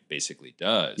 I think it basically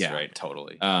does. Yeah, right.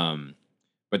 totally.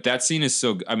 But that scene is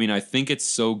so. I mean, I think it's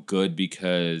so good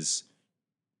because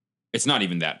it's not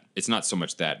even that. It's not so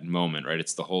much that moment, right?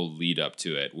 It's the whole lead up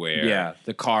to it, where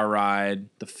the car ride,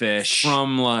 the fish,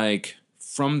 from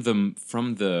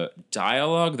the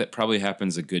dialogue that probably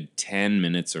happens a good 10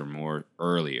 minutes or more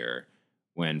earlier,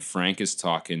 when Frank is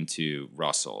talking to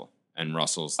Russell, and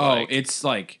Russell's like, it's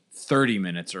like 30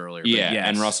 minutes earlier. yeah, but yes.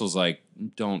 and Russell's like,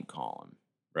 don't call him,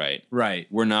 right? Right.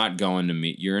 We're not going to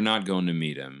meet. You're not going to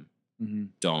meet him. Mm-hmm.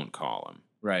 Don't call him.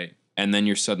 Right. And then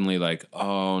you're suddenly like,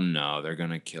 oh no, they're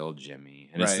gonna kill Jimmy,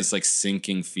 and it's this like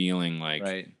sinking feeling,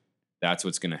 like that's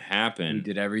what's gonna happen. We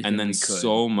did everything, and then we could.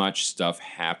 So much stuff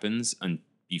happens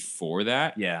before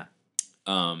that. Yeah.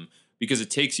 Because it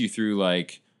takes you through,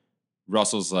 like,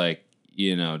 Russell's like,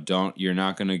 you're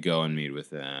not gonna go and meet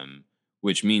with them,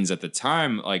 which means at the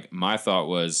time, like, my thought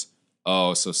was,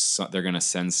 oh, so they're gonna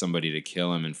send somebody to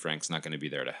kill him, and Frank's not gonna be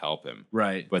there to help him.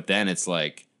 Right. But then it's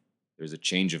like, there's a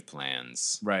change of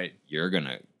plans. Right. You're going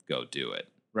to go do it.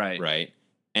 Right. Right.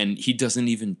 And he doesn't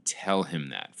even tell him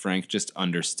that. Frank just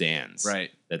understands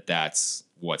that that's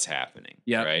what's happening.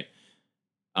 Yeah. Right.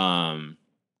 And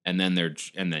then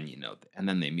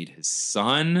they meet his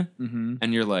son,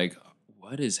 and you're like,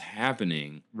 what is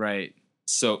happening? Right.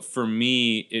 So for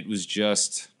me, it was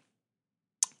just,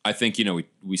 I think,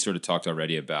 we sort of talked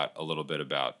already a little bit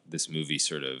about this movie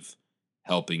sort of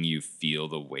helping you feel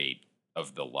the weight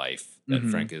of the life that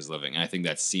Frank is living. And I think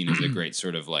that scene is a great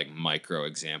sort of like micro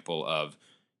example of,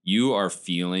 you are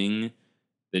feeling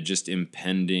the just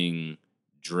impending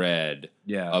dread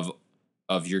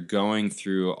of you're going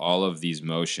through all of these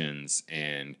motions,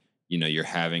 and you're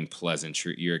having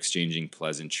you're exchanging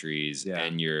pleasantries,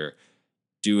 and you're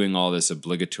doing all this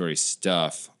obligatory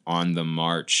stuff on the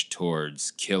march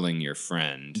towards killing your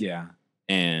friend. Yeah.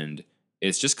 And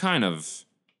it's just kind of,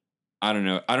 I don't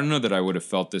know that I would have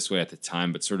felt this way at the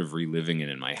time, but sort of reliving it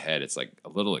in my head, it's like a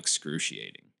little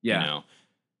excruciating. Yeah.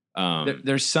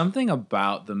 There's something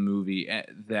about the movie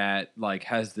that like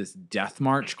has this death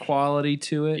march quality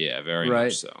to it. Yeah, very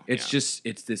much so. It's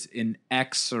it's this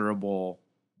inexorable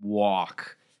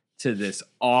walk to this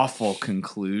awful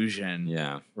conclusion.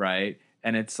 Yeah. Right.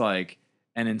 And it's like,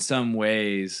 and in some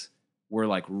ways we're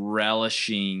like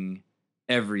relishing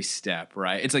every step.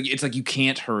 Right. It's like you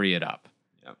can't hurry it up.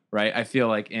 Right. I feel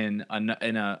like in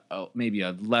a maybe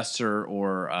a lesser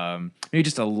or maybe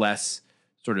just a less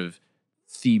sort of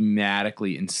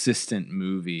thematically insistent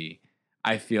movie,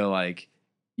 I feel like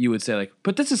you would say like,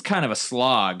 but this is kind of a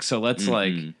slog, so let's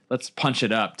let's punch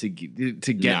it up to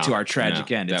get to our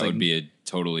tragic end. That would be a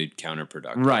totally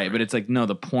counterproductive. Right. But it's like, no,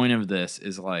 the point of this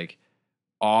is like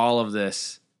all of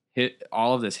this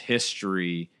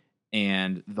history,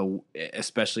 and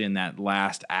especially in that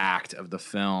last act of the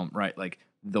film, right? Like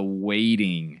the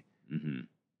waiting,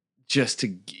 just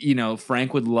to,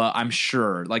 Frank would love, I'm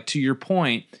sure, like to your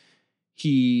point,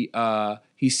 he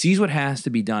sees what has to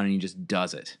be done and he just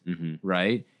does it.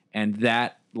 Right. And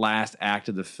that last act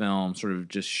of the film sort of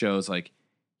just shows like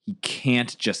he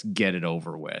can't just get it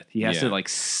over with. He has to like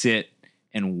sit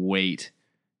and wait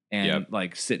and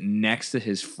like sit next to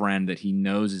his friend that he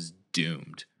knows is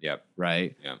doomed. Yep.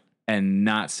 Right. Yep. And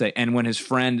not say, and when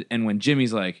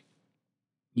Jimmy's like,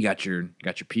 you got your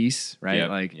piece, right? Yep.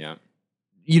 Like,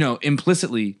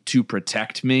 implicitly to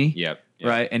protect me. Yep.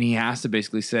 Right. And he has to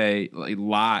basically say, like,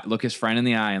 lie, look his friend in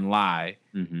the eye and lie,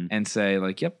 and say,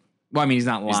 like, yep. Well, I mean, he's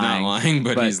not lying. He's not lying,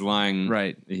 but he's lying.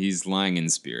 Right. He's lying in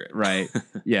spirit. Right.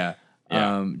 Yeah.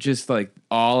 Just like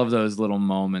all of those little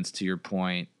moments, to your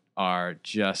point, are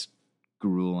just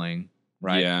grueling.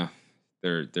 Right. Yeah.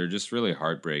 They're just really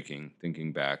heartbreaking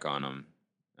thinking back on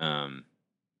them.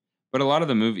 But a lot of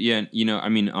the movie, I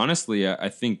mean, honestly, I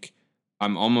think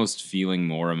I'm almost feeling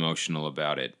more emotional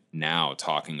about it now,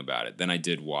 talking about it, than I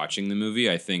did watching the movie,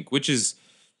 I think, which is,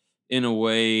 in a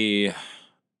way,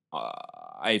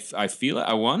 I feel,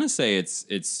 I want to say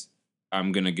it's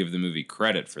I'm going to give the movie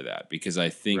credit for that, because I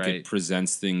think it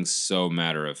presents things so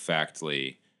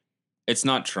matter-of-factly. It's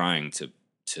not trying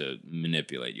to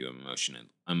manipulate you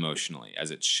emotionally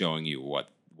as it's showing you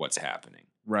what's happening.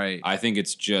 Right. I think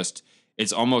it's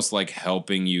it's almost like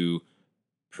helping you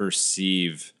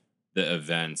perceive the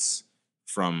events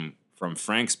from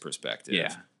Frank's perspective,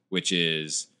 Yeah. which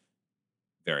is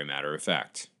very matter of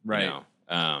fact, Right. You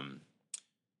know?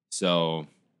 So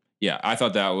yeah, I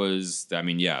thought that was. I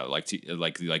mean, yeah, like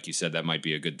you said, that might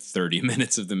be a good 30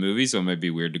 minutes of the movie, so it might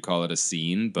be weird to call it a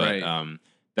scene, but Right.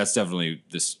 that's definitely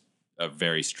a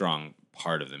very strong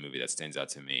part of the movie that stands out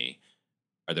to me.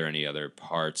 Are there any other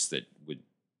parts that would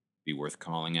be worth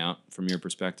calling out from your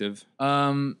perspective?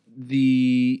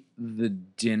 The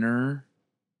dinner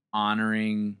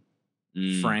honoring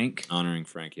Frank, Honoring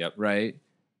Frank. Yep. right?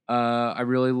 I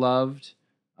really loved,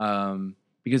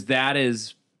 because that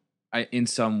is, in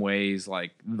some ways,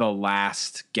 like the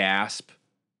last gasp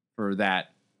for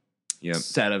that Yep.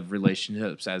 set of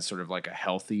relationships as sort of like a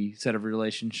healthy set of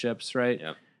relationships, right?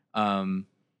 Yep.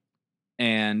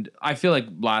 And I feel like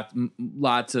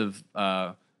lots of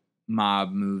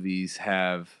mob movies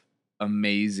have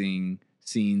amazing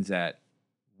scenes at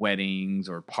weddings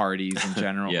or parties in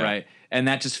general, Yeah. right? And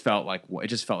that just felt like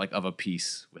of a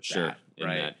piece with Sure. that,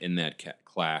 right? In that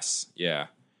class. Yeah.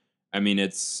 I mean,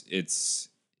 it is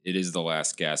the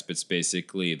last gasp. It's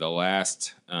basically the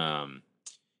last.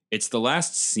 It's the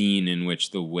last scene in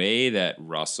which the way that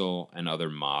Russell and other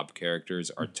mob characters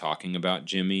are talking about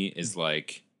Jimmy is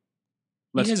like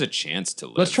he has a chance to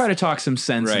live. Let's try to talk some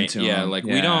sense into him. Yeah, like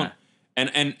we don't.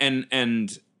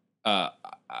 And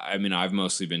I mean, I've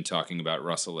mostly been talking about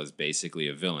Russell as basically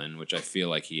a villain, which I feel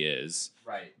like he is.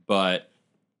 Right. But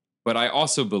I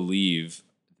also believe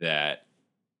that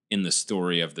in the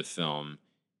story of the film,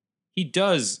 he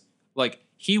does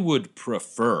he would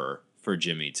prefer for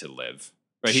Jimmy to live.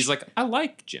 Right? He's like, I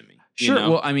like Jimmy. Sure. You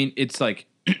know? Well, I mean, it's like,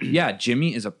 yeah,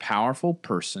 Jimmy is a powerful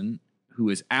person who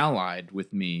is allied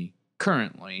with me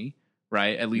currently,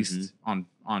 right? At least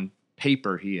on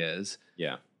paper, he is.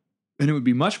 Yeah. And it would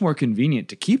be much more convenient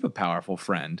to keep a powerful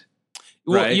friend.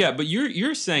 Well, right? yeah, but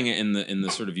you're saying it in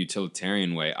the sort of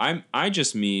utilitarian way. I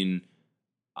just mean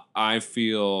I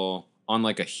feel on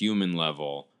like a human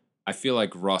level, I feel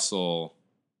like Russell.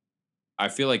 I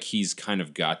feel like he's kind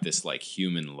of got this like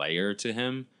human layer to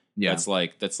him. Yeah. That's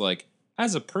like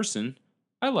as a person,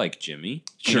 I like Jimmy.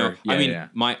 Sure. You know? Yeah, I mean, yeah.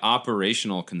 my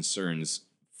operational concerns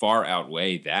far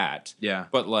outweigh that. Yeah.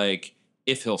 But like,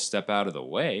 if he'll step out of the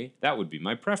way, that would be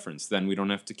my preference. Then we don't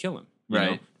have to kill him. You know?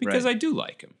 Right. Because Right. I do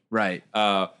like him. Right.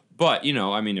 But you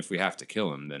know, I mean, if we have to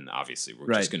kill him, then obviously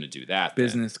we're just going to do that.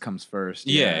 Business comes first.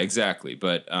 Yeah, exactly.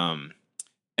 But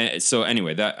so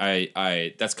anyway, that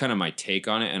I that's kind of my take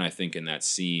on it, and I think in that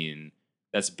scene,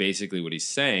 that's basically what he's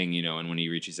saying, you know. And when he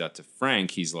reaches out to Frank,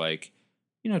 he's like,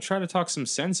 you know, try to talk some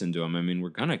sense into him. I mean, we're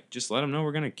gonna just let him know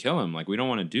we're gonna kill him. Like, we don't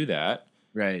want to do that,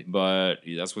 Right. but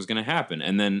that's what's gonna happen.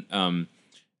 And then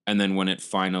when it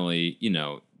finally, you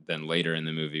know, then later in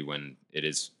the movie when it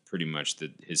is pretty much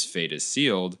that his fate is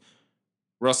sealed,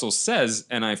 Russell says,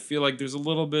 and I feel like there's a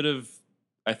little bit of,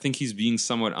 I think he's being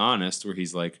somewhat honest, where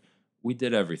he's like, we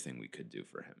did everything we could do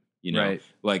for him. You know, Right.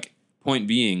 like point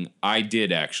being, I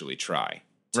did actually try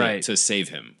Right. to save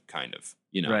him, kind of,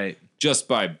 you know, Right. just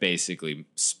by basically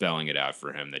spelling it out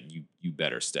for him that you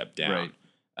better step down.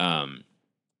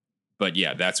 But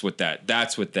yeah, that's what that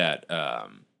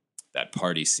that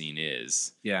party scene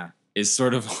is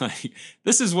sort of like,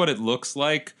 this is what it looks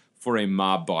like for a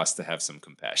mob boss to have some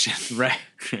compassion. Right.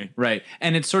 Right.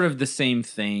 And it's sort of the same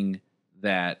thing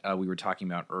that we were talking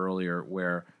about earlier,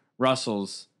 where Russell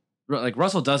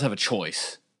does have a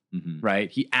choice,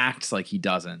 right? He acts like he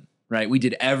doesn't, right? We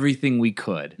did everything we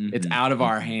could. It's out of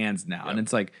our hands now. And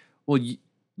it's like, well,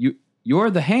 you're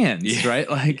the hands, right?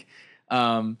 Like,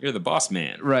 you're the boss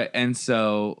man. right. And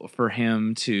so for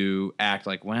him to act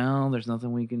like, well, there's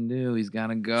nothing we can do, he's got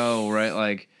to go, right?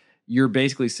 Like, you're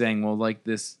basically saying, well, like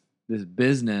this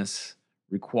business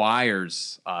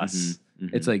requires us.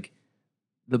 It's like,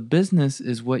 the business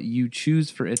is what you choose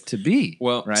for it to be.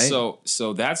 Well, right?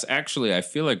 So that's actually, I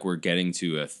feel like we're getting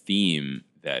to a theme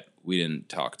that we didn't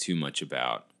talk too much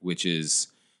about, which is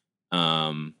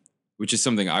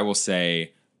something I will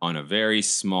say on a very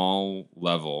small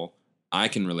level I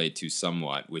can relate to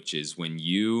somewhat, which is when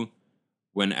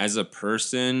as a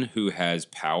person who has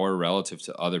power relative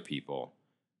to other people,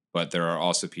 but there are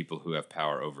also people who have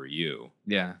power over you.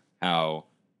 Yeah. How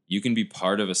you can be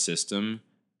part of a system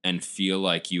and feel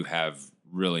like you have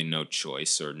really no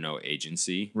choice or no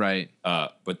agency. Right.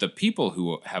 But the people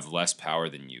who have less power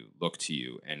than you look to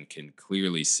you and can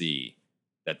clearly see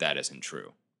that isn't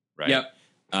true. Right. Yep.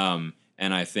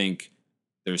 And I think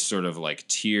there's sort of like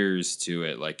tiers to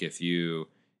it. Like if you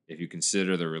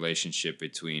consider the relationship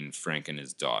between Frank and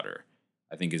his daughter,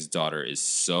 I think his daughter is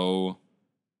so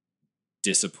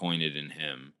disappointed in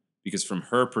him because from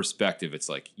her perspective, it's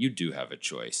like you do have a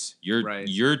choice. Right.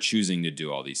 You're choosing to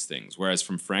do all these things. Whereas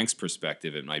from Frank's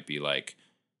perspective, it might be like,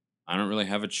 I don't really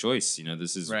have a choice.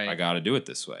 This is Right. I got to do it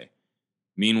this way.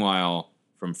 Meanwhile,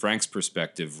 from Frank's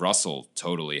perspective, Russell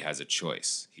totally has a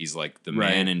choice. He's like the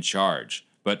man in charge.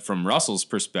 But from Russell's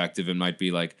perspective, it might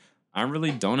be like, I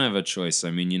really don't have a choice.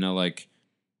 I mean, like,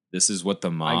 this is what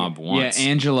the mob wants. Yeah,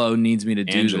 Angelo needs me to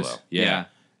do this. Yeah.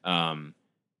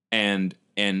 And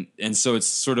so it's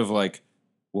sort of like,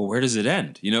 well, where does it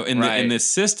end? In this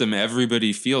system,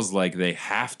 everybody feels like they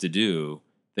have to do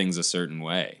things a certain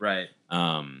way. Right.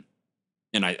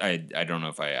 And I don't know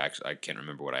if I can't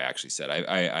remember what I actually said.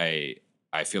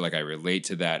 I feel like I relate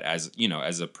to that as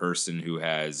a person who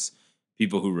has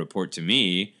people who report to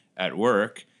me at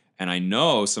work, and I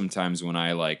know sometimes when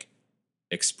I like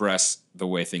express the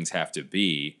way things have to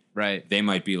be, right, they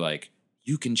might be like,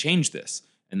 you can change this,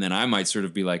 and then I might sort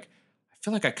of be like, I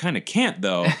feel like I kind of can't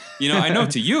though. I know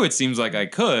to you it seems like I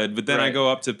could, but then I go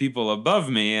up to people above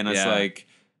me and it's like,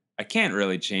 I can't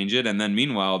really change it. And then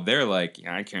meanwhile, they're like,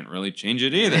 yeah, I can't really change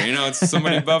it either. It's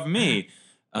somebody above me.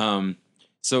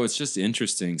 So it's just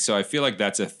interesting. So I feel like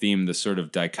that's a theme, the sort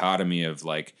of dichotomy of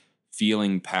like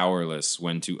feeling powerless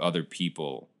when to other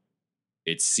people,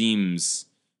 it seems,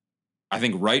 I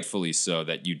think rightfully so,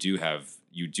 that you do have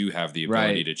the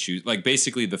ability to choose. Like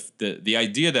basically the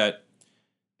idea that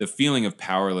the feeling of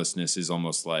powerlessness is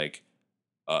almost like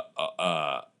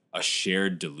a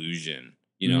shared delusion.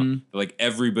 Like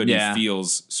everybody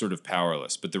feels sort of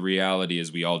powerless, but the reality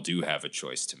is we all do have a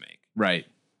choice to make. Right.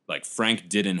 Like Frank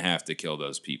didn't have to kill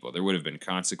those people. There would have been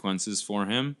consequences for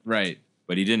him. Right.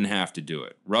 But he didn't have to do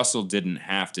it. Russell didn't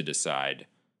have to decide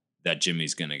that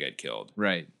Jimmy's going to get killed.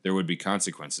 Right. There would be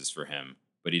consequences for him,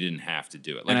 but he didn't have to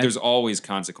do it. Like there's always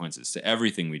consequences to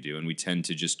everything we do, and we tend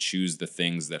to just choose the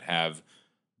things that have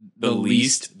the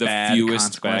fewest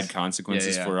bad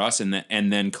consequences for us, and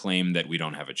then claim that we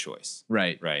don't have a choice.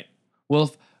 Right. Right.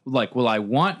 Well, I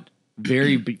want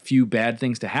very few bad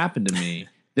things to happen to me.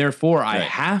 Therefore, I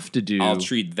have to do. I'll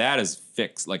treat that as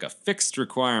fixed, like a fixed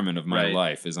requirement of my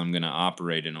life is I'm going to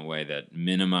operate in a way that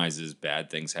minimizes bad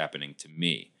things happening to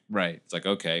me. Right. It's like,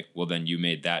 okay, well then you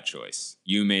made that choice.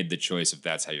 You made the choice if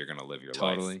that's how you're going to live your life.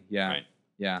 Totally. Yeah. Right.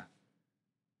 Yeah.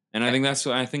 And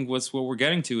I think what's what we're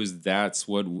getting to is that's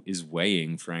what is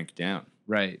weighing Frank down.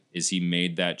 Right. Is he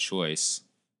made that choice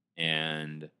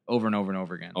and over and over and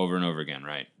over again. Over and over again,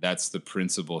 right? That's the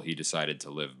principle he decided to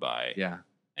live by. Yeah.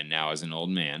 And now as an old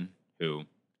man who,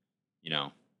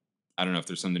 I don't know if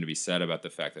there's something to be said about the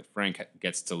fact that Frank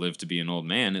gets to live to be an old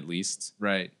man at least.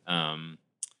 Right.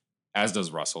 As does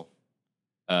Russell.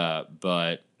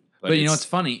 But what's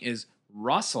funny is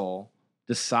Russell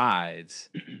decides,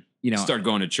 start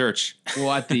going to church.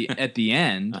 Well, at the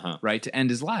end, right, to end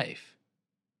his life,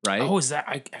 right? Oh, is that?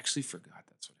 I actually forgot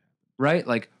that's what happened. Right,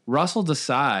 like Russell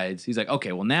decides, he's like,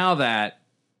 okay, well now that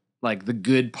like the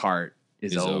good part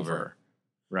is over,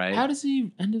 right? How does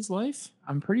he end his life?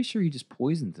 I'm pretty sure he just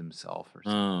poisons himself or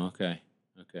something. Oh,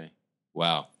 okay.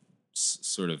 Wow,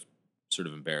 sort of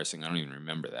embarrassing. I don't even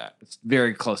remember that. It's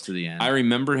very close to the end. I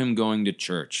remember him going to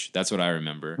church. That's what I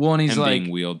remember. Well, and he's him like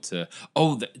being wheeled to.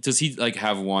 Oh, does he like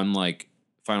have one like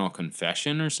final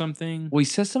confession or something? Well, he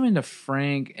says something to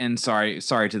Frank, and sorry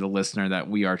to the listener that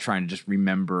we are trying to just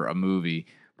remember a movie,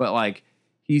 but like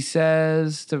he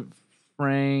says to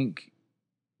Frank,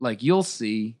 like you'll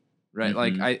see, right?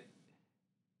 Mm-hmm. Like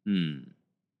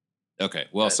Okay,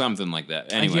 well, something like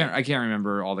that. Anyway, I can't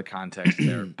remember all the context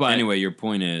there, but anyway, your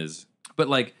point is. But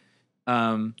like,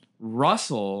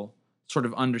 Russell sort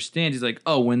of understands. He's like,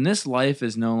 oh, when this life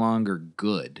is no longer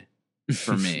good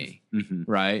for me,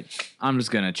 right? I'm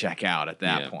just gonna check out at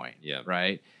that point,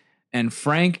 right? And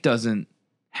Frank doesn't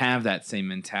have that same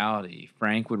mentality.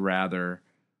 Frank would rather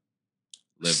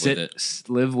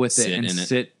live with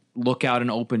it, look out an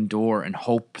open door, and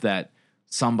hope that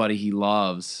somebody he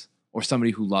loves or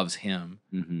somebody who loves him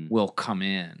will come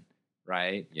in.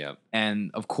 Right. Yep.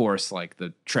 And of course, like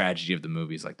the tragedy of the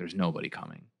movie is like there's nobody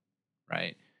coming.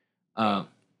 Right.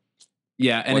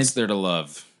 Yeah. And what's there to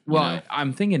love? Well,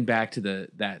 I'm thinking back to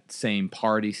that same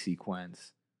party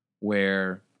sequence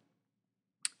where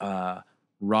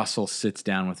Russell sits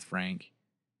down with Frank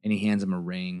and he hands him a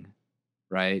ring.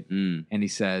 Right. And he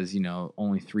says,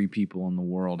 only 3 people in the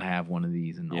world have one of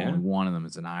these, and only one of them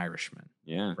is an Irishman.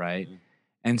 Yeah. Right.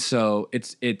 And so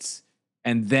it's.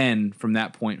 And then from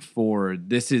that point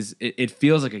forward, it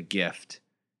feels like a gift,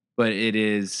 but it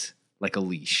is like a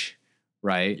leash,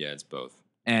 right? Yeah, it's both.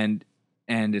 And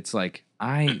it's like,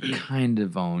 I kind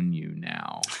of own you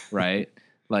now, right?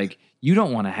 Like, you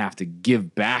don't want to have to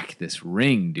give back this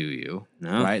ring, do you?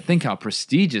 No. Right? Think how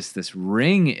prestigious this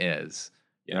ring is,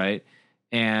 Yeah. right?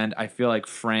 And I feel like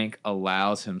Frank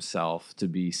allows himself to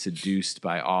be seduced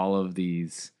by all of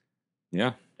these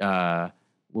Yeah.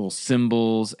 little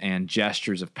symbols and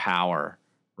gestures of power,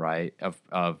 right?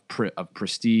 Of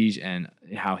prestige and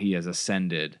how he has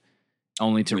ascended,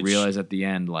 only to realize at the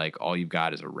end, like, all you've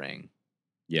got is a ring.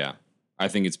 Yeah. I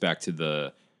think it's back to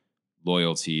the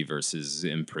loyalty versus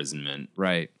imprisonment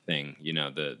Right. thing. You know,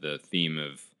 the theme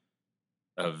of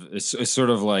it's sort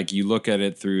of like you look at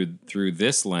it through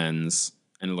this lens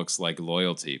and it looks like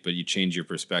loyalty, but you change your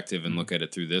perspective and look at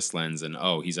it through this lens and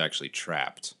he's actually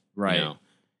trapped. Right. You know?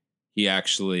 He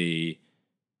actually,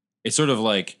 it's sort of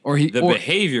like the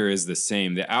behavior is the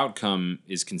same. The outcome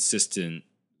is consistent,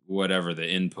 whatever the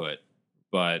input,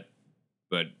 but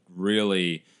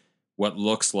really what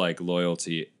looks like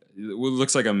loyalty, what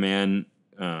looks like a man,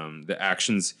 the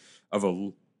actions of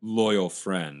a loyal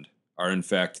friend are in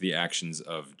fact the actions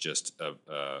of just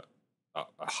a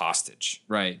hostage.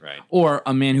 Right. Right. Or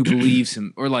a man who believes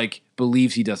him, or like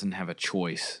believes he doesn't have a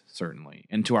choice, certainly.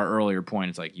 And to our earlier point,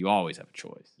 it's like you always have a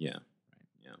choice. Yeah.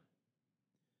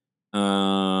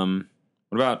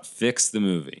 What about fix the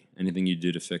movie? Anything you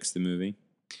do to fix the movie?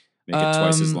 Make it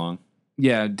twice as long?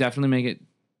 Yeah, definitely make it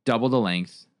double the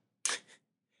length.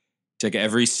 Take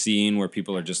every scene where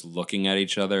people are just looking at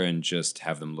each other and just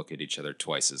have them look at each other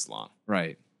twice as long.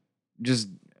 Right. Just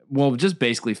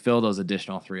basically fill those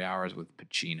additional 3 hours with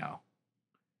Pacino.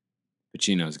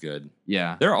 Pacino's good.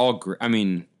 Yeah. They're all great. I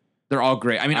mean, they're all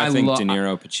great. I mean, I think De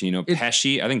Niro, Pacino,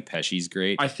 Pesci. I think Pesci's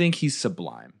great. I think he's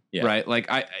sublime. Yeah. Right. Like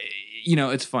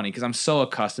it's funny because I'm so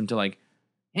accustomed to like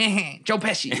Joe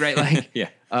Pesci, right? Like yeah.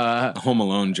 Home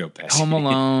Alone, Joe Pesci. Home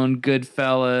Alone,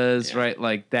 Goodfellas, right?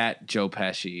 Like that Joe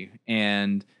Pesci,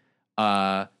 and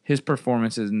his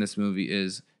performances in this movie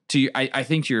is I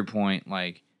think to your point,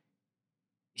 like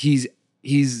he's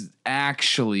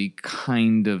actually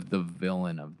kind of the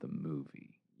villain of the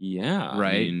movie. Yeah.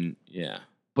 Right. I mean, yeah.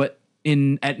 But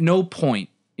at no point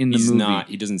in the movie not.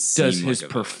 He doesn't seem does his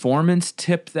performance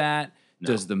tip that. No.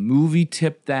 Does the movie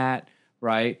tip that?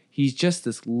 Right. He's just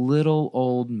this little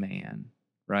old man.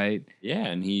 Right. Yeah,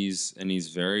 and he's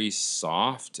very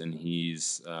soft, and he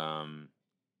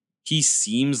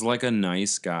seems like a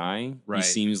nice guy. Right. He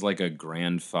seems like a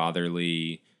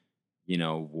grandfatherly,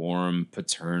 warm,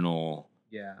 paternal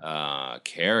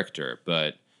character,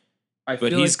 but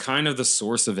he's kind of the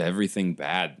source of everything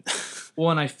bad. Well,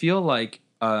 and I feel like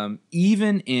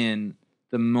even in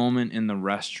the moment in the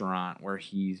restaurant where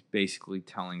he's basically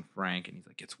telling Frank, and he's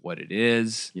like, "It's what it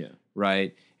is," yeah,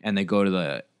 right. And they go to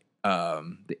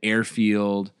the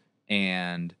airfield,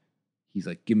 and he's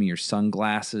like, "Give me your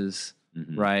sunglasses,"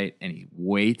 right? And he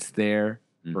waits there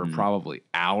for probably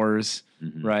hours,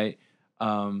 right?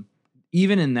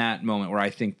 Even in that moment where I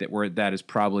think that is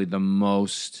probably the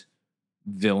most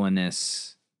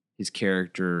villainous his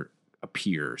character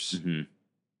appears.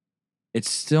 It's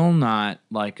still not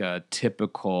like a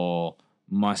typical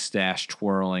mustache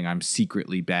twirling, I'm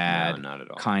secretly bad not at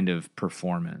all. kind of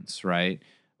performance, right?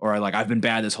 Or like, I've been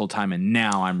bad this whole time and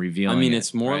now I'm revealing it. I mean,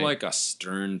 it's more right? like a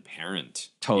stern parent.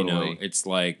 Totally. It's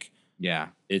like, yeah,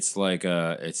 it's like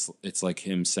it's like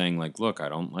him saying like, look, I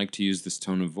don't like to use this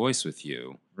tone of voice with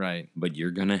you. Right. But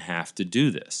you're going to have to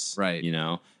do this. Right.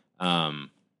 I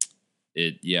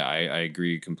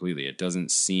agree completely. It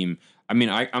doesn't seem, I mean,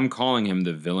 I'm calling him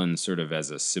the villain sort of as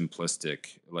a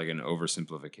simplistic, like an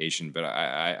oversimplification, but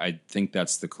I think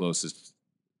that's the closest,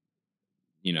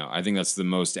 I think that's the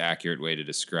most accurate way to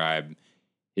describe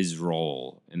his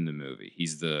role in the movie.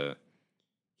 He's the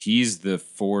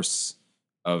force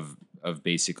of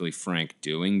basically Frank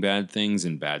doing bad things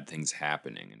and bad things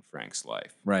happening in Frank's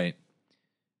life. Right.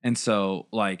 And so,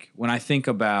 like, when I think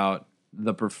about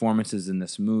the performances in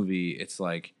this movie, it's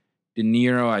like De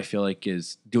Niro, I feel like,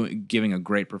 is giving a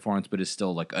great performance, but is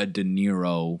still like a De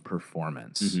Niro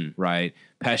performance, right?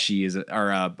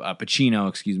 Pacino,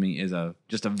 excuse me, is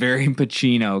just a very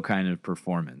Pacino kind of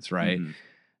performance, right?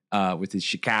 With his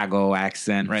Chicago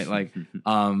accent, right? Like,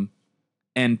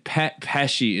 and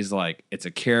Pesci is like, it's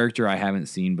a character I haven't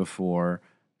seen before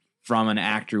from an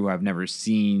actor who I've never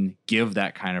seen give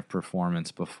that kind of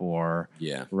performance before.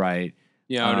 Yeah. Right.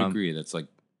 Yeah, I would agree. That's like,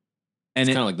 it's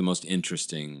kind of like the most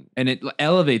interesting. And it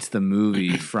elevates the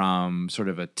movie from sort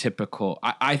of a typical,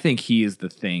 I think he is the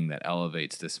thing that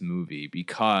elevates this movie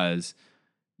because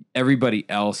everybody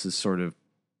else is sort of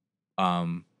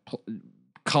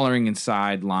coloring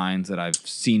inside lines that I've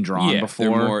seen drawn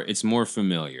before. It's more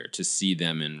familiar to see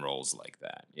them in roles like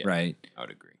that. Yeah, right. I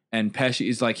would agree. And Pesci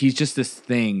is like, he's just this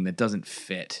thing that doesn't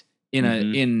fit in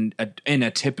Mhm. in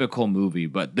a typical movie,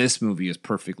 but this movie is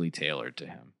perfectly tailored to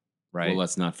him, right? Well,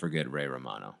 let's not forget Ray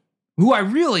Romano. Who I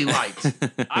really liked.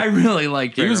 I really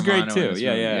liked He Ray was great Romano in too. this Yeah,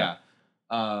 movie. yeah.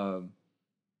 Yeah.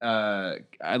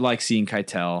 I like seeing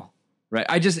Keitel. Right.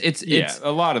 Yeah, It's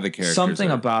a lot of the characters something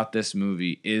are about this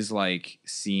movie is like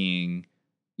seeing,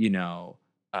 you know,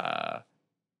 a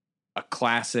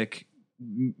classic,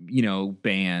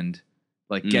 band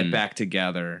like get back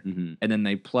together, mhm. and then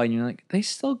they play, and you're like, they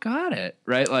still got it,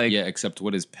 right? Like, Yeah, except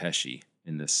what is Pesci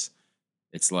in this?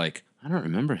 It's like, I don't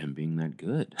remember him being that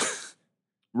good.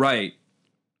 right,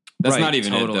 That's right, not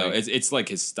even it though. totally. It's like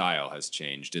his style has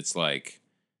changed. It's like,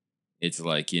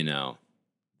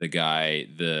 the guy,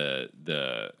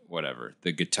 the whatever,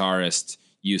 the guitarist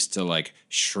used to like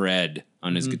shred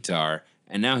on his Mhm. guitar,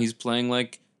 and now he's playing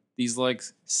like these like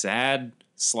sad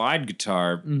slide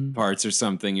guitar Mhm. parts or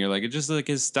something. You're like, it just like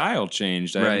his style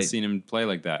changed. I haven't Right. seen him play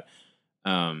like that.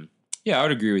 Yeah, I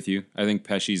would agree with you. I think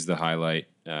Pesci's the highlight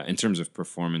in terms of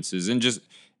performances, and just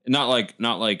not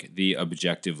like the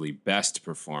objectively best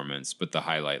performance, but the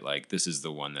highlight. Like, this is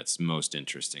the one that's most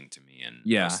interesting to me and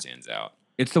Yeah. most stands out.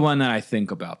 It's the one that I think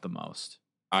about the most.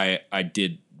 I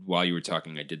did, while you were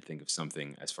talking, I did think of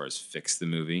something as far as fix the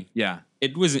movie. Yeah.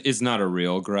 It's not a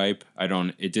real gripe.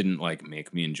 It didn't like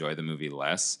make me enjoy the movie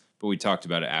less, but we talked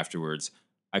about it afterwards.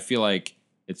 I feel like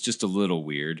it's just a little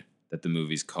weird that the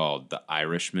movie's called The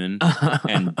Irishman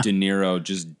and De Niro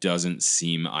just doesn't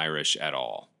seem Irish at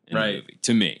all in the Right. movie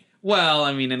to me. Well,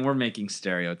 I mean, and we're making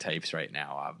stereotypes right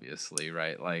now, obviously,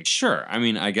 right? Like, Sure. I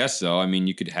mean, I guess so. I mean,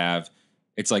 you could have,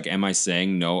 it's like, am I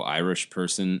saying no Irish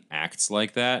person acts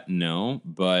like that? No,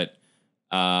 but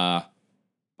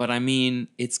I mean,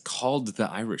 it's called The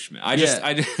Irishman. I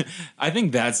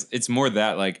think it's more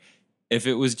that, like, if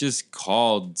it was just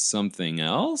called something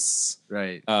else,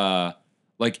 right.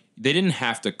 like, they didn't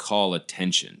have to call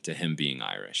attention to him being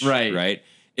Irish. Right. Right.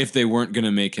 If they weren't going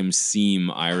to make him seem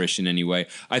Irish in any way.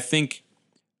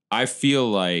 I feel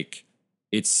like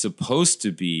it's supposed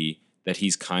to be that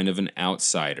he's kind of an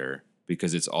outsider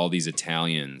because it's all these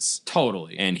Italians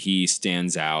Totally. and he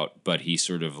stands out, but he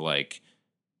sort of like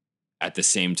at the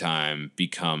same time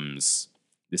becomes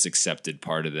this accepted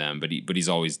part of them, but he's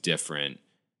always different.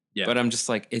 Yeah. But I'm just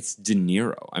like, it's De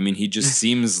Niro. I mean, he just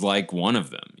seems like one of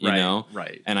them, you Right, know?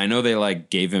 right. And I know they like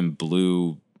gave him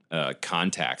blue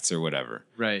contacts or whatever.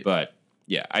 Right. But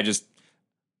yeah, I just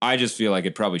feel like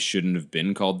it probably shouldn't have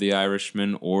been called The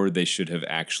Irishman, or they should have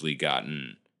actually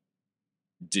gotten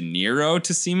De Niro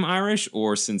to seem Irish,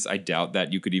 or, since I doubt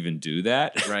that you could even do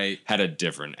that, Right. had a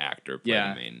different actor play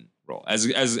Yeah. the main role. As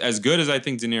good as I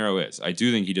think De Niro is, I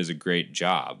do think he does a great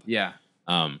job. Yeah.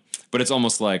 But it's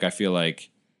almost like I feel like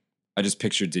I just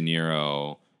pictured De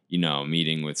Niro,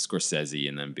 meeting with Scorsese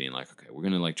and then being like, okay, we're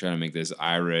gonna like try to make this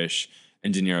Irish,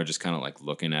 and De Niro just kind of like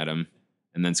looking at him,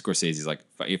 and then Scorsese's like,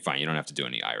 fine, you don't have to do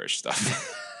any Irish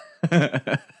stuff.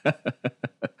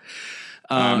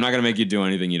 I'm not going to make you do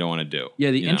anything you don't want to do.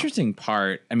 Yeah, the interesting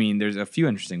part, I mean, there's a few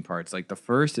interesting parts. Like, the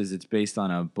first is it's based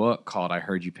on a book called I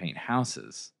Heard You Paint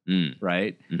Houses,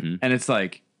 right? Mm-hmm. And it's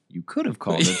like, you could have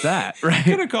called it that, right?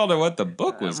 Could have called it what the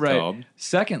book was called.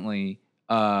 Secondly,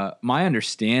 my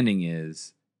understanding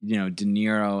is, De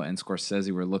Niro and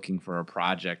Scorsese were looking for a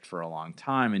project for a long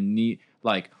time, and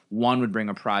one would bring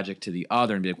a project to the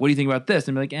other and be like, what do you think about this?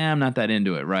 And be like, I'm not that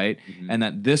into it, right? Mm-hmm. And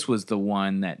that this was the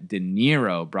one that De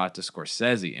Niro brought to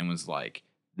Scorsese and was like,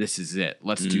 this is it.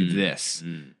 Let's do this,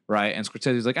 right? And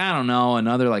Scorsese was like, I don't know,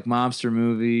 another like mobster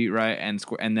movie, right?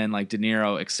 And then like De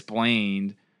Niro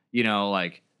explained,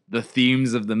 like the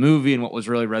themes of the movie and what was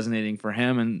really resonating for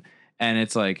him, and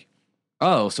it's like,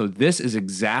 oh, so this is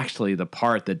exactly the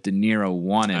part that De Niro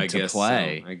wanted to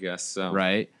play. I guess so.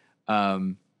 Right?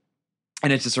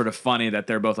 And it's just sort of funny that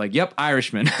they're both like, yep,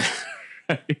 Irishman.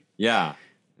 Right? Yeah.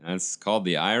 It's called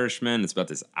The Irishman. It's about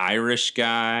this Irish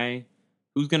guy.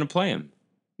 Who's going to play him?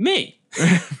 Me.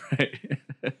 Right.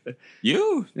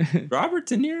 You? Robert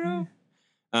De Niro?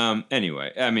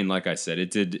 Anyway, I mean, like I said,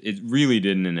 it really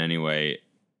didn't in any way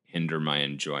hinder my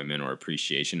enjoyment or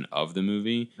appreciation of the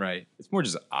movie. Right. It's more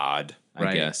just odd,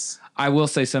 I guess. I will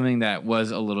say something that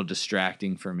was a little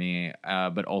distracting for me,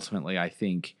 but ultimately I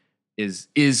think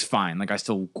is fine. Like, I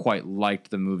still quite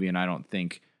liked the movie, and I don't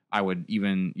think I would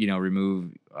even,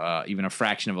 remove even a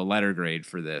fraction of a letter grade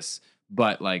for this.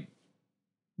 But like,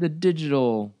 the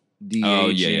digital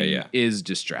de-aging is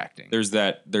distracting. There's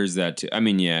that too. I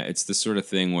mean, yeah, it's the sort of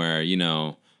thing where,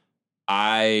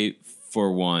 I,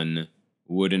 for one,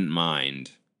 wouldn't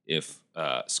mind if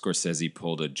Scorsese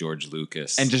pulled a George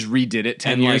Lucas and just redid it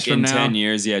 10 and years like from in now. 10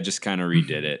 years, just kind of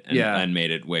redid it and, Yeah. and made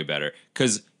it way better.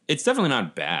 Because it's definitely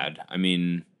not bad. I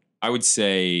mean, I would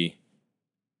say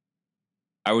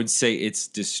I would say it's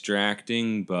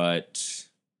distracting, but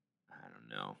I don't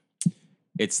know.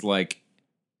 It's like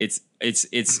it's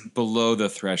below the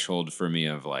threshold for me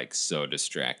of like so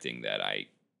distracting that I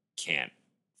can't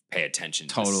pay attention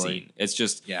to the Totally. scene. It's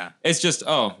just Yeah.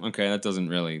 oh, okay, that doesn't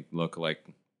really look like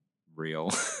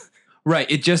real. Right.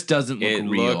 It just doesn't look It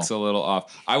real. looks a little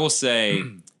off. I will say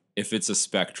if it's a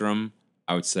spectrum,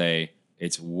 I would say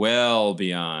it's well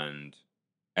beyond,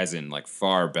 as in like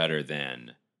far better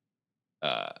than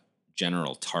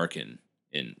General Tarkin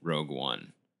in Rogue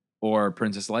One. Or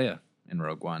Princess Leia in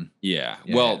Rogue One. Yeah.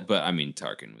 Yeah, Well, yeah. but I mean,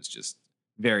 Tarkin was just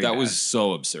Very that bad. was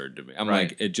so absurd to me. I'm Right.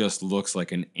 like, it just looks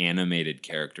like an animated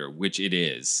character, which it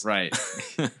is. Right.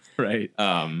 Right.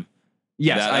 Yes,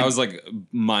 Yes. that was like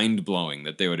mind blowing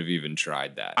that they would have even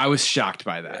tried that. I was shocked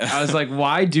by that. I was like,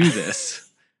 why do this?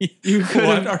 You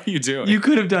What are you doing? You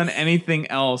could have done anything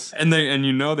else. And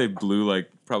they blew like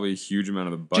probably a huge amount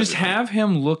of the budget. Just have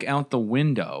him look out the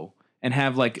window and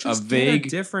have like Just a vague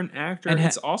different actor. and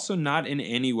It's also not in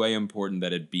any way important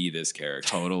that it be this character.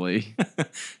 totally.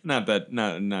 not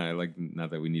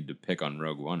that we need to pick on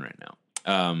Rogue One right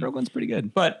now. Rogue One's pretty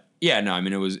good. But yeah, no, I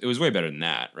mean it was way better than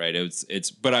that, right?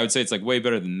 But I would say it's like way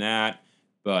better than that.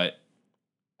 But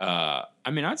I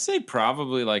mean, I'd say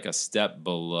probably like a step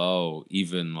below,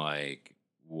 even like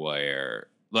where,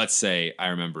 let's say, I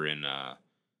remember in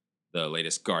the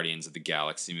latest Guardians of the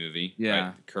Galaxy movie, Yeah.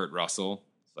 right? Kurt Russell.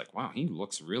 It's like, wow, he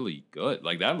looks really good.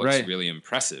 Like that looks Right. really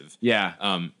impressive.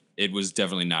 Yeah. It was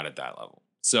definitely not at that level.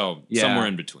 So Yeah. somewhere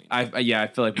in between. I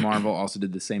feel like Marvel also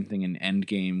did the same thing in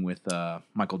Endgame with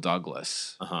Michael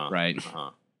Douglas. Right.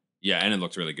 Yeah, and it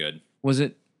looked really good. Was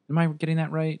it? Am I getting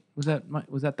that right? Was that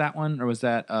one or was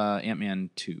that Ant-Man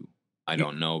 2? I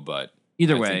don't know, but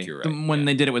Either I way, think you're right, when yeah.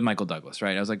 they did it with Michael Douglas,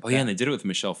 right? I was like, Oh yeah, and they did it with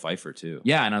Michelle Pfeiffer too.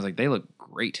 yeah, and I was like, they look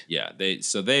great. Yeah,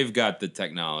 they've got the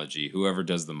technology. Whoever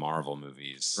does the Marvel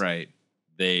movies, Right.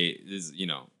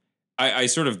 I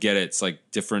sort of get it. It's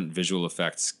like different visual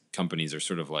effects companies are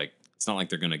sort of like, it's not like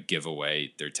they're going to give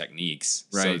away their techniques.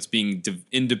 So Right. it's being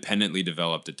independently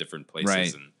developed at different places,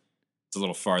 Right. and it's a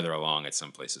little farther along at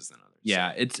some places than others.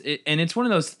 Yeah, it's one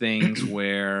of those things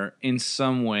where, in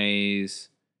some ways,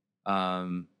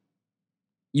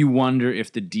 you wonder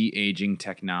if the de-aging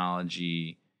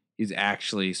technology is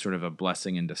actually sort of a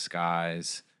blessing in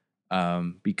disguise,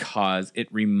 because it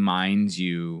reminds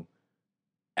you,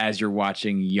 as you're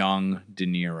watching young De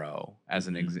Niro, as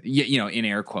an in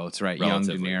air quotes, right,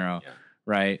 Relatively, young De Niro, yeah.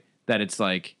 right, that it's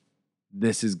like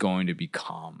this is going to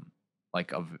become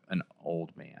like an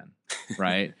old man,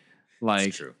 right, like.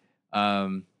 It's true.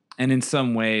 And in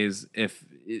some ways, if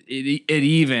it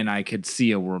even, I could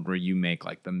see a world where you make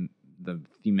like the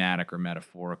thematic or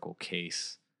metaphorical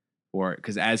case for it,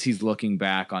 because as he's looking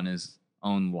back on his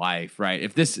own life, right?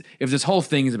 If this whole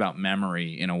thing is about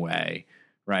memory in a way,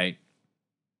 right?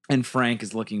 And Frank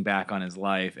is looking back on his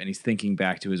life and he's thinking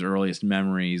back to his earliest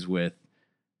memories with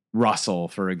Russell,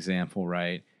 for example,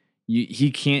 right?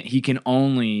 He can't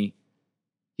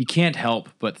help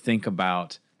but think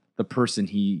about the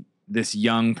person this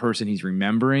young person he's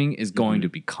remembering is going to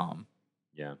become.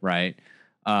 Yeah. Right.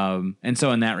 And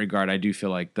so in that regard, I do feel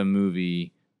like the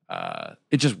movie,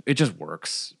 it just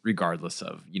works regardless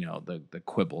of, the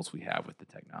quibbles we have with the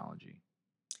technology.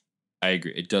 I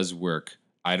agree. It does work.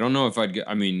 I don't know if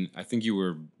I mean, I think you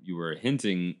were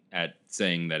hinting at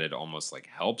saying that it almost like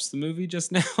helps the movie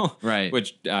just now. Right.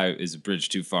 Which is a bridge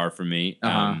too far for me.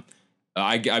 Uh-huh.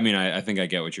 I mean, I think I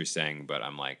get what you're saying, but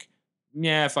I'm like,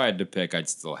 yeah, if I had to pick, I'd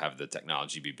still have the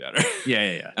technology be better.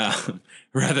 Yeah.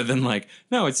 Rather than like,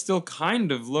 no, it still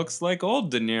kind of looks like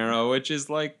old De Niro, which is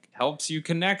like helps you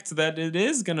connect that it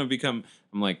is going to become.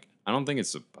 I'm like, I don't think it's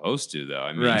supposed to though.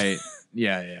 I mean, Right.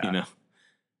 Yeah.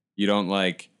 You don't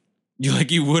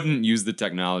you wouldn't use the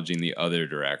technology in the other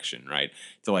direction, right?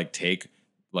 To like take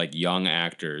like young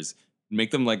actors,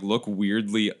 make them like look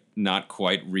weirdly not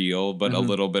quite real, but a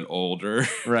little bit older,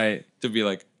 Right. to be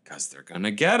like, because they're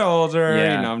gonna get older.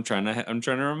 Yeah. I'm trying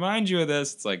to remind you of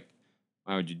this. It's like,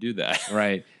 why would you do that?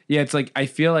 Right. Yeah, it's like I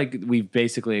feel like we've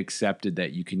basically accepted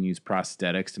that you can use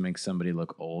prosthetics to make somebody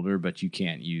look older, but you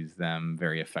can't use them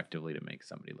very effectively to make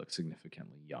somebody look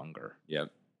significantly younger.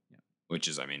 Yep. Which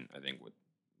is, I mean, I think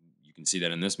you can see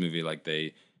that in this movie. Like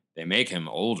they make him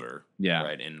older. Yeah.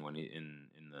 Right. And when he in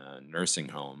the nursing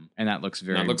home, And that looks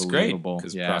very that looks great believable.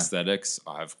 because Yeah. prosthetics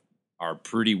are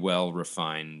pretty well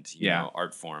refined, Yeah.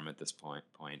 art form at this point.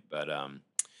 But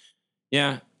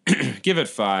yeah, give it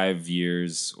 5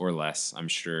 years or less. I'm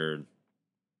sure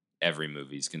every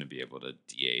movie's going to be able to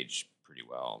de-age pretty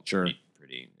well. Sure.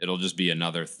 It'll just be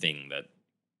another thing that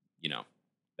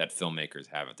that filmmakers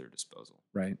have at their disposal.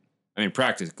 Right. I mean,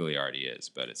 practically already is,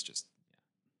 but it's just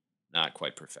not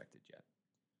quite perfected yet.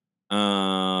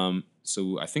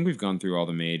 So I think we've gone through all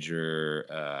the major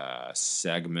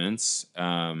segments.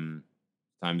 Time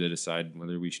to decide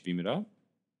whether we should beam it up.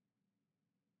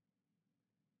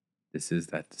 This is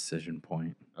that decision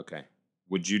point. Okay.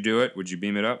 Would you do it? Would you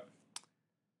beam it up?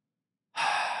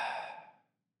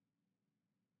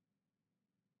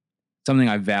 Something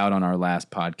I vowed on our last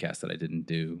podcast that I didn't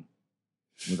do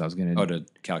was I was going to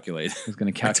calculate. I was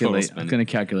going to calculate. I was going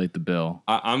to calculate the bill.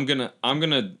 I'm gonna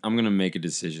make a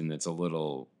decision that's a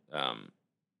little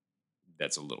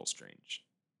strange.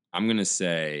 I'm gonna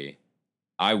say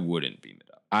I wouldn't beam it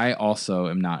up. I also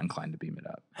am not inclined to beam it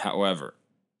up. However,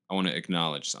 I want to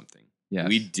acknowledge something. Yes.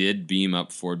 We did beam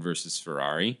up Ford versus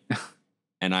Ferrari.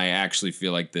 And I actually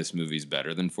feel like this movie's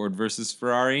better than Ford versus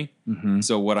Ferrari. Mm-hmm.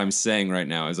 So what I'm saying right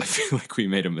now is I feel like we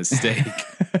made a mistake.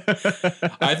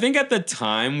 I think at the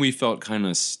time we felt kind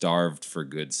of starved for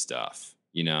good stuff,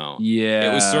 you know? Yeah.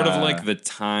 It was sort of like the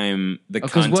time, the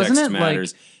context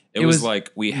matters. Like, it was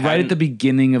like we had right at the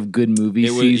beginning of good movie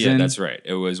season. Yeah, that's right.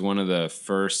 It was one of the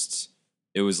first,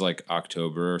 it was like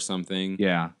October or something.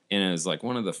 Yeah. And it was like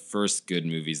one of the first good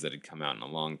movies that had come out in a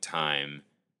long time.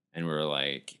 And we were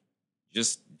like,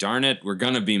 just darn it, we're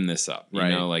gonna beam this up. You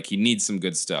know, like he needs some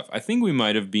good stuff. I think we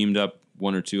might have beamed up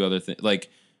one or two other things. Like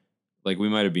we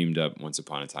might have beamed up Once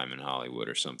Upon a Time in Hollywood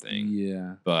or something.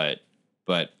 Yeah. But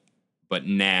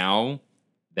now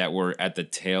that we're at the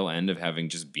tail end of having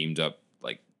just beamed up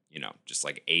like, you know, just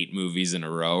like 8 movies in a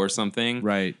row or something.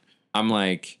 Right. I'm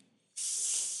like,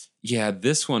 yeah,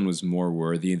 this one was more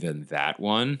worthy than that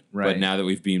one. Right. But now that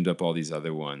we've beamed up all these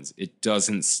other ones, it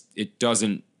doesn't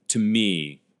to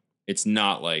me. It's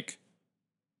not like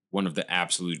one of the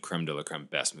absolute creme de la creme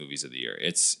best movies of the year.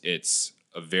 It's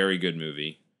a very good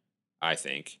movie, I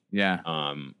think. Yeah.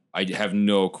 I have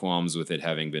no qualms with it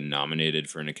having been nominated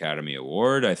for an Academy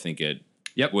Award. I think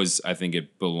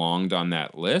it belonged on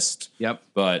that list. Yep.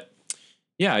 But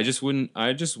yeah, I just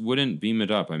wouldn't beam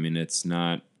it up. I mean, it's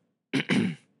not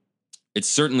it's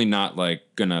certainly not like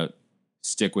gonna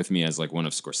stick with me as like one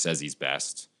of Scorsese's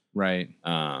best. Right.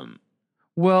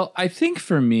 Well, I think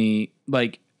for me,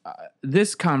 like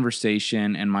this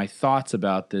conversation and my thoughts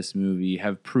about this movie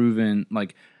have proven,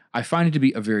 like, I find it to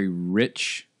be a very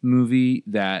rich movie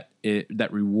that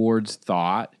rewards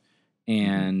thought,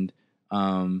 and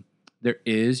there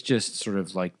is just sort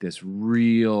of like this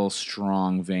real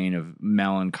strong vein of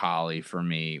melancholy for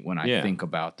me when I think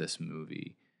about this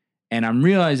movie, and I'm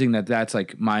realizing that that's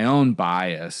like my own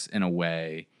bias in a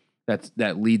way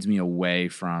that leads me away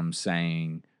from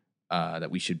saying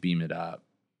that we should beam it up,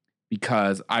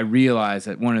 because I realize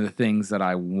that one of the things that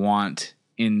I want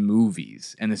in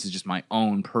movies, and this is just my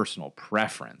own personal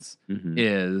preference,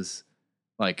 is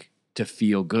like to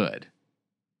feel good,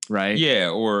 right?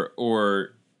 Yeah,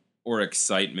 or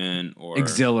excitement or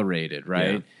exhilarated,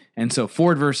 right? Yeah. And so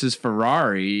Ford versus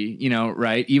Ferrari, you know,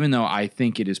 right? Even though I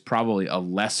think it is probably a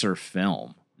lesser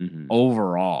film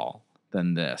overall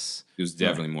than this, it was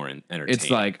definitely more entertaining. It's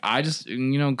like, I just,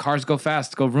 you know, cars go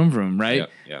fast, go vroom vroom, right?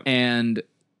 Yep. And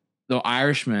The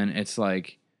Irishman, it's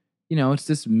like, you know, it's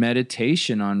this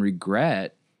meditation on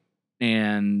regret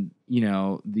and, you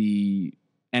know, the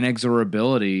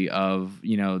inexorability of,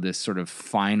 you know, this sort of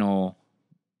final,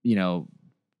 you know,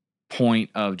 point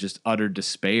of just utter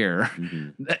despair.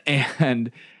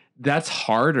 And that's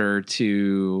harder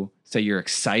to say you're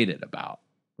excited about.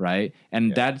 Right.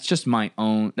 And that's just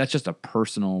that's just a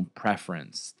personal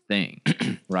preference thing.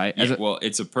 Right. Well,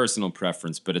 it's a personal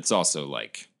preference, but it's also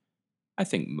like, I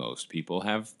think most people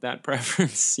have that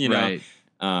preference, you know?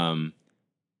 Right.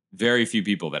 Very few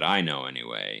people that I know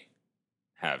anyway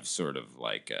have sort of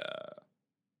like,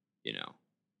 you know,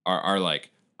 are like,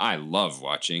 I love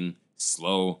watching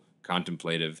slow,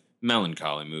 contemplative,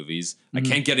 melancholy movies. I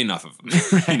can't get enough of them.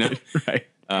 Right. You know?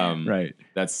 Right. Right.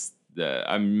 That's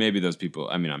maybe those people.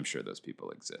 I mean, I'm sure those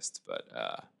people exist, but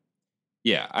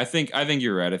yeah, I think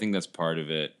you're right. I think that's part of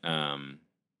it.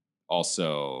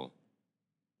 Also,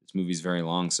 this movie's very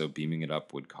long, so beaming it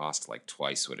up would cost like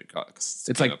twice what it costs.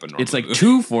 It's like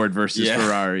 2 Ford versus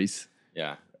Ferraris.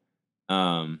 Yeah.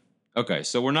 Okay,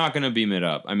 so we're not going to beam it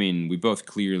up. I mean, we both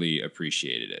clearly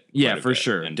appreciated it. Yeah, for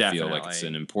sure, and definitely feel like it's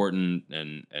an important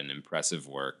and impressive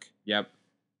work. Yep.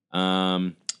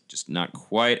 Just not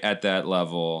quite at that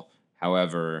level.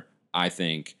 However, I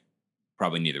think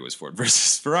probably neither was Ford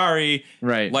versus Ferrari.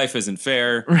 Right. Life isn't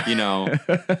fair. You know,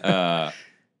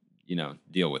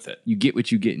 deal with it. You get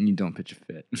what you get and you don't pitch a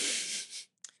fit.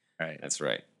 All right. That's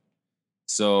right.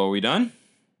 So are we done?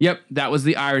 Yep. That was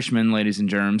The Irishman, ladies and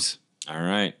germs. All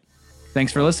right.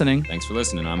 Thanks for listening.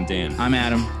 I'm Dan. I'm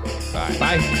Adam. Bye.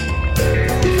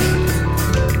 Bye.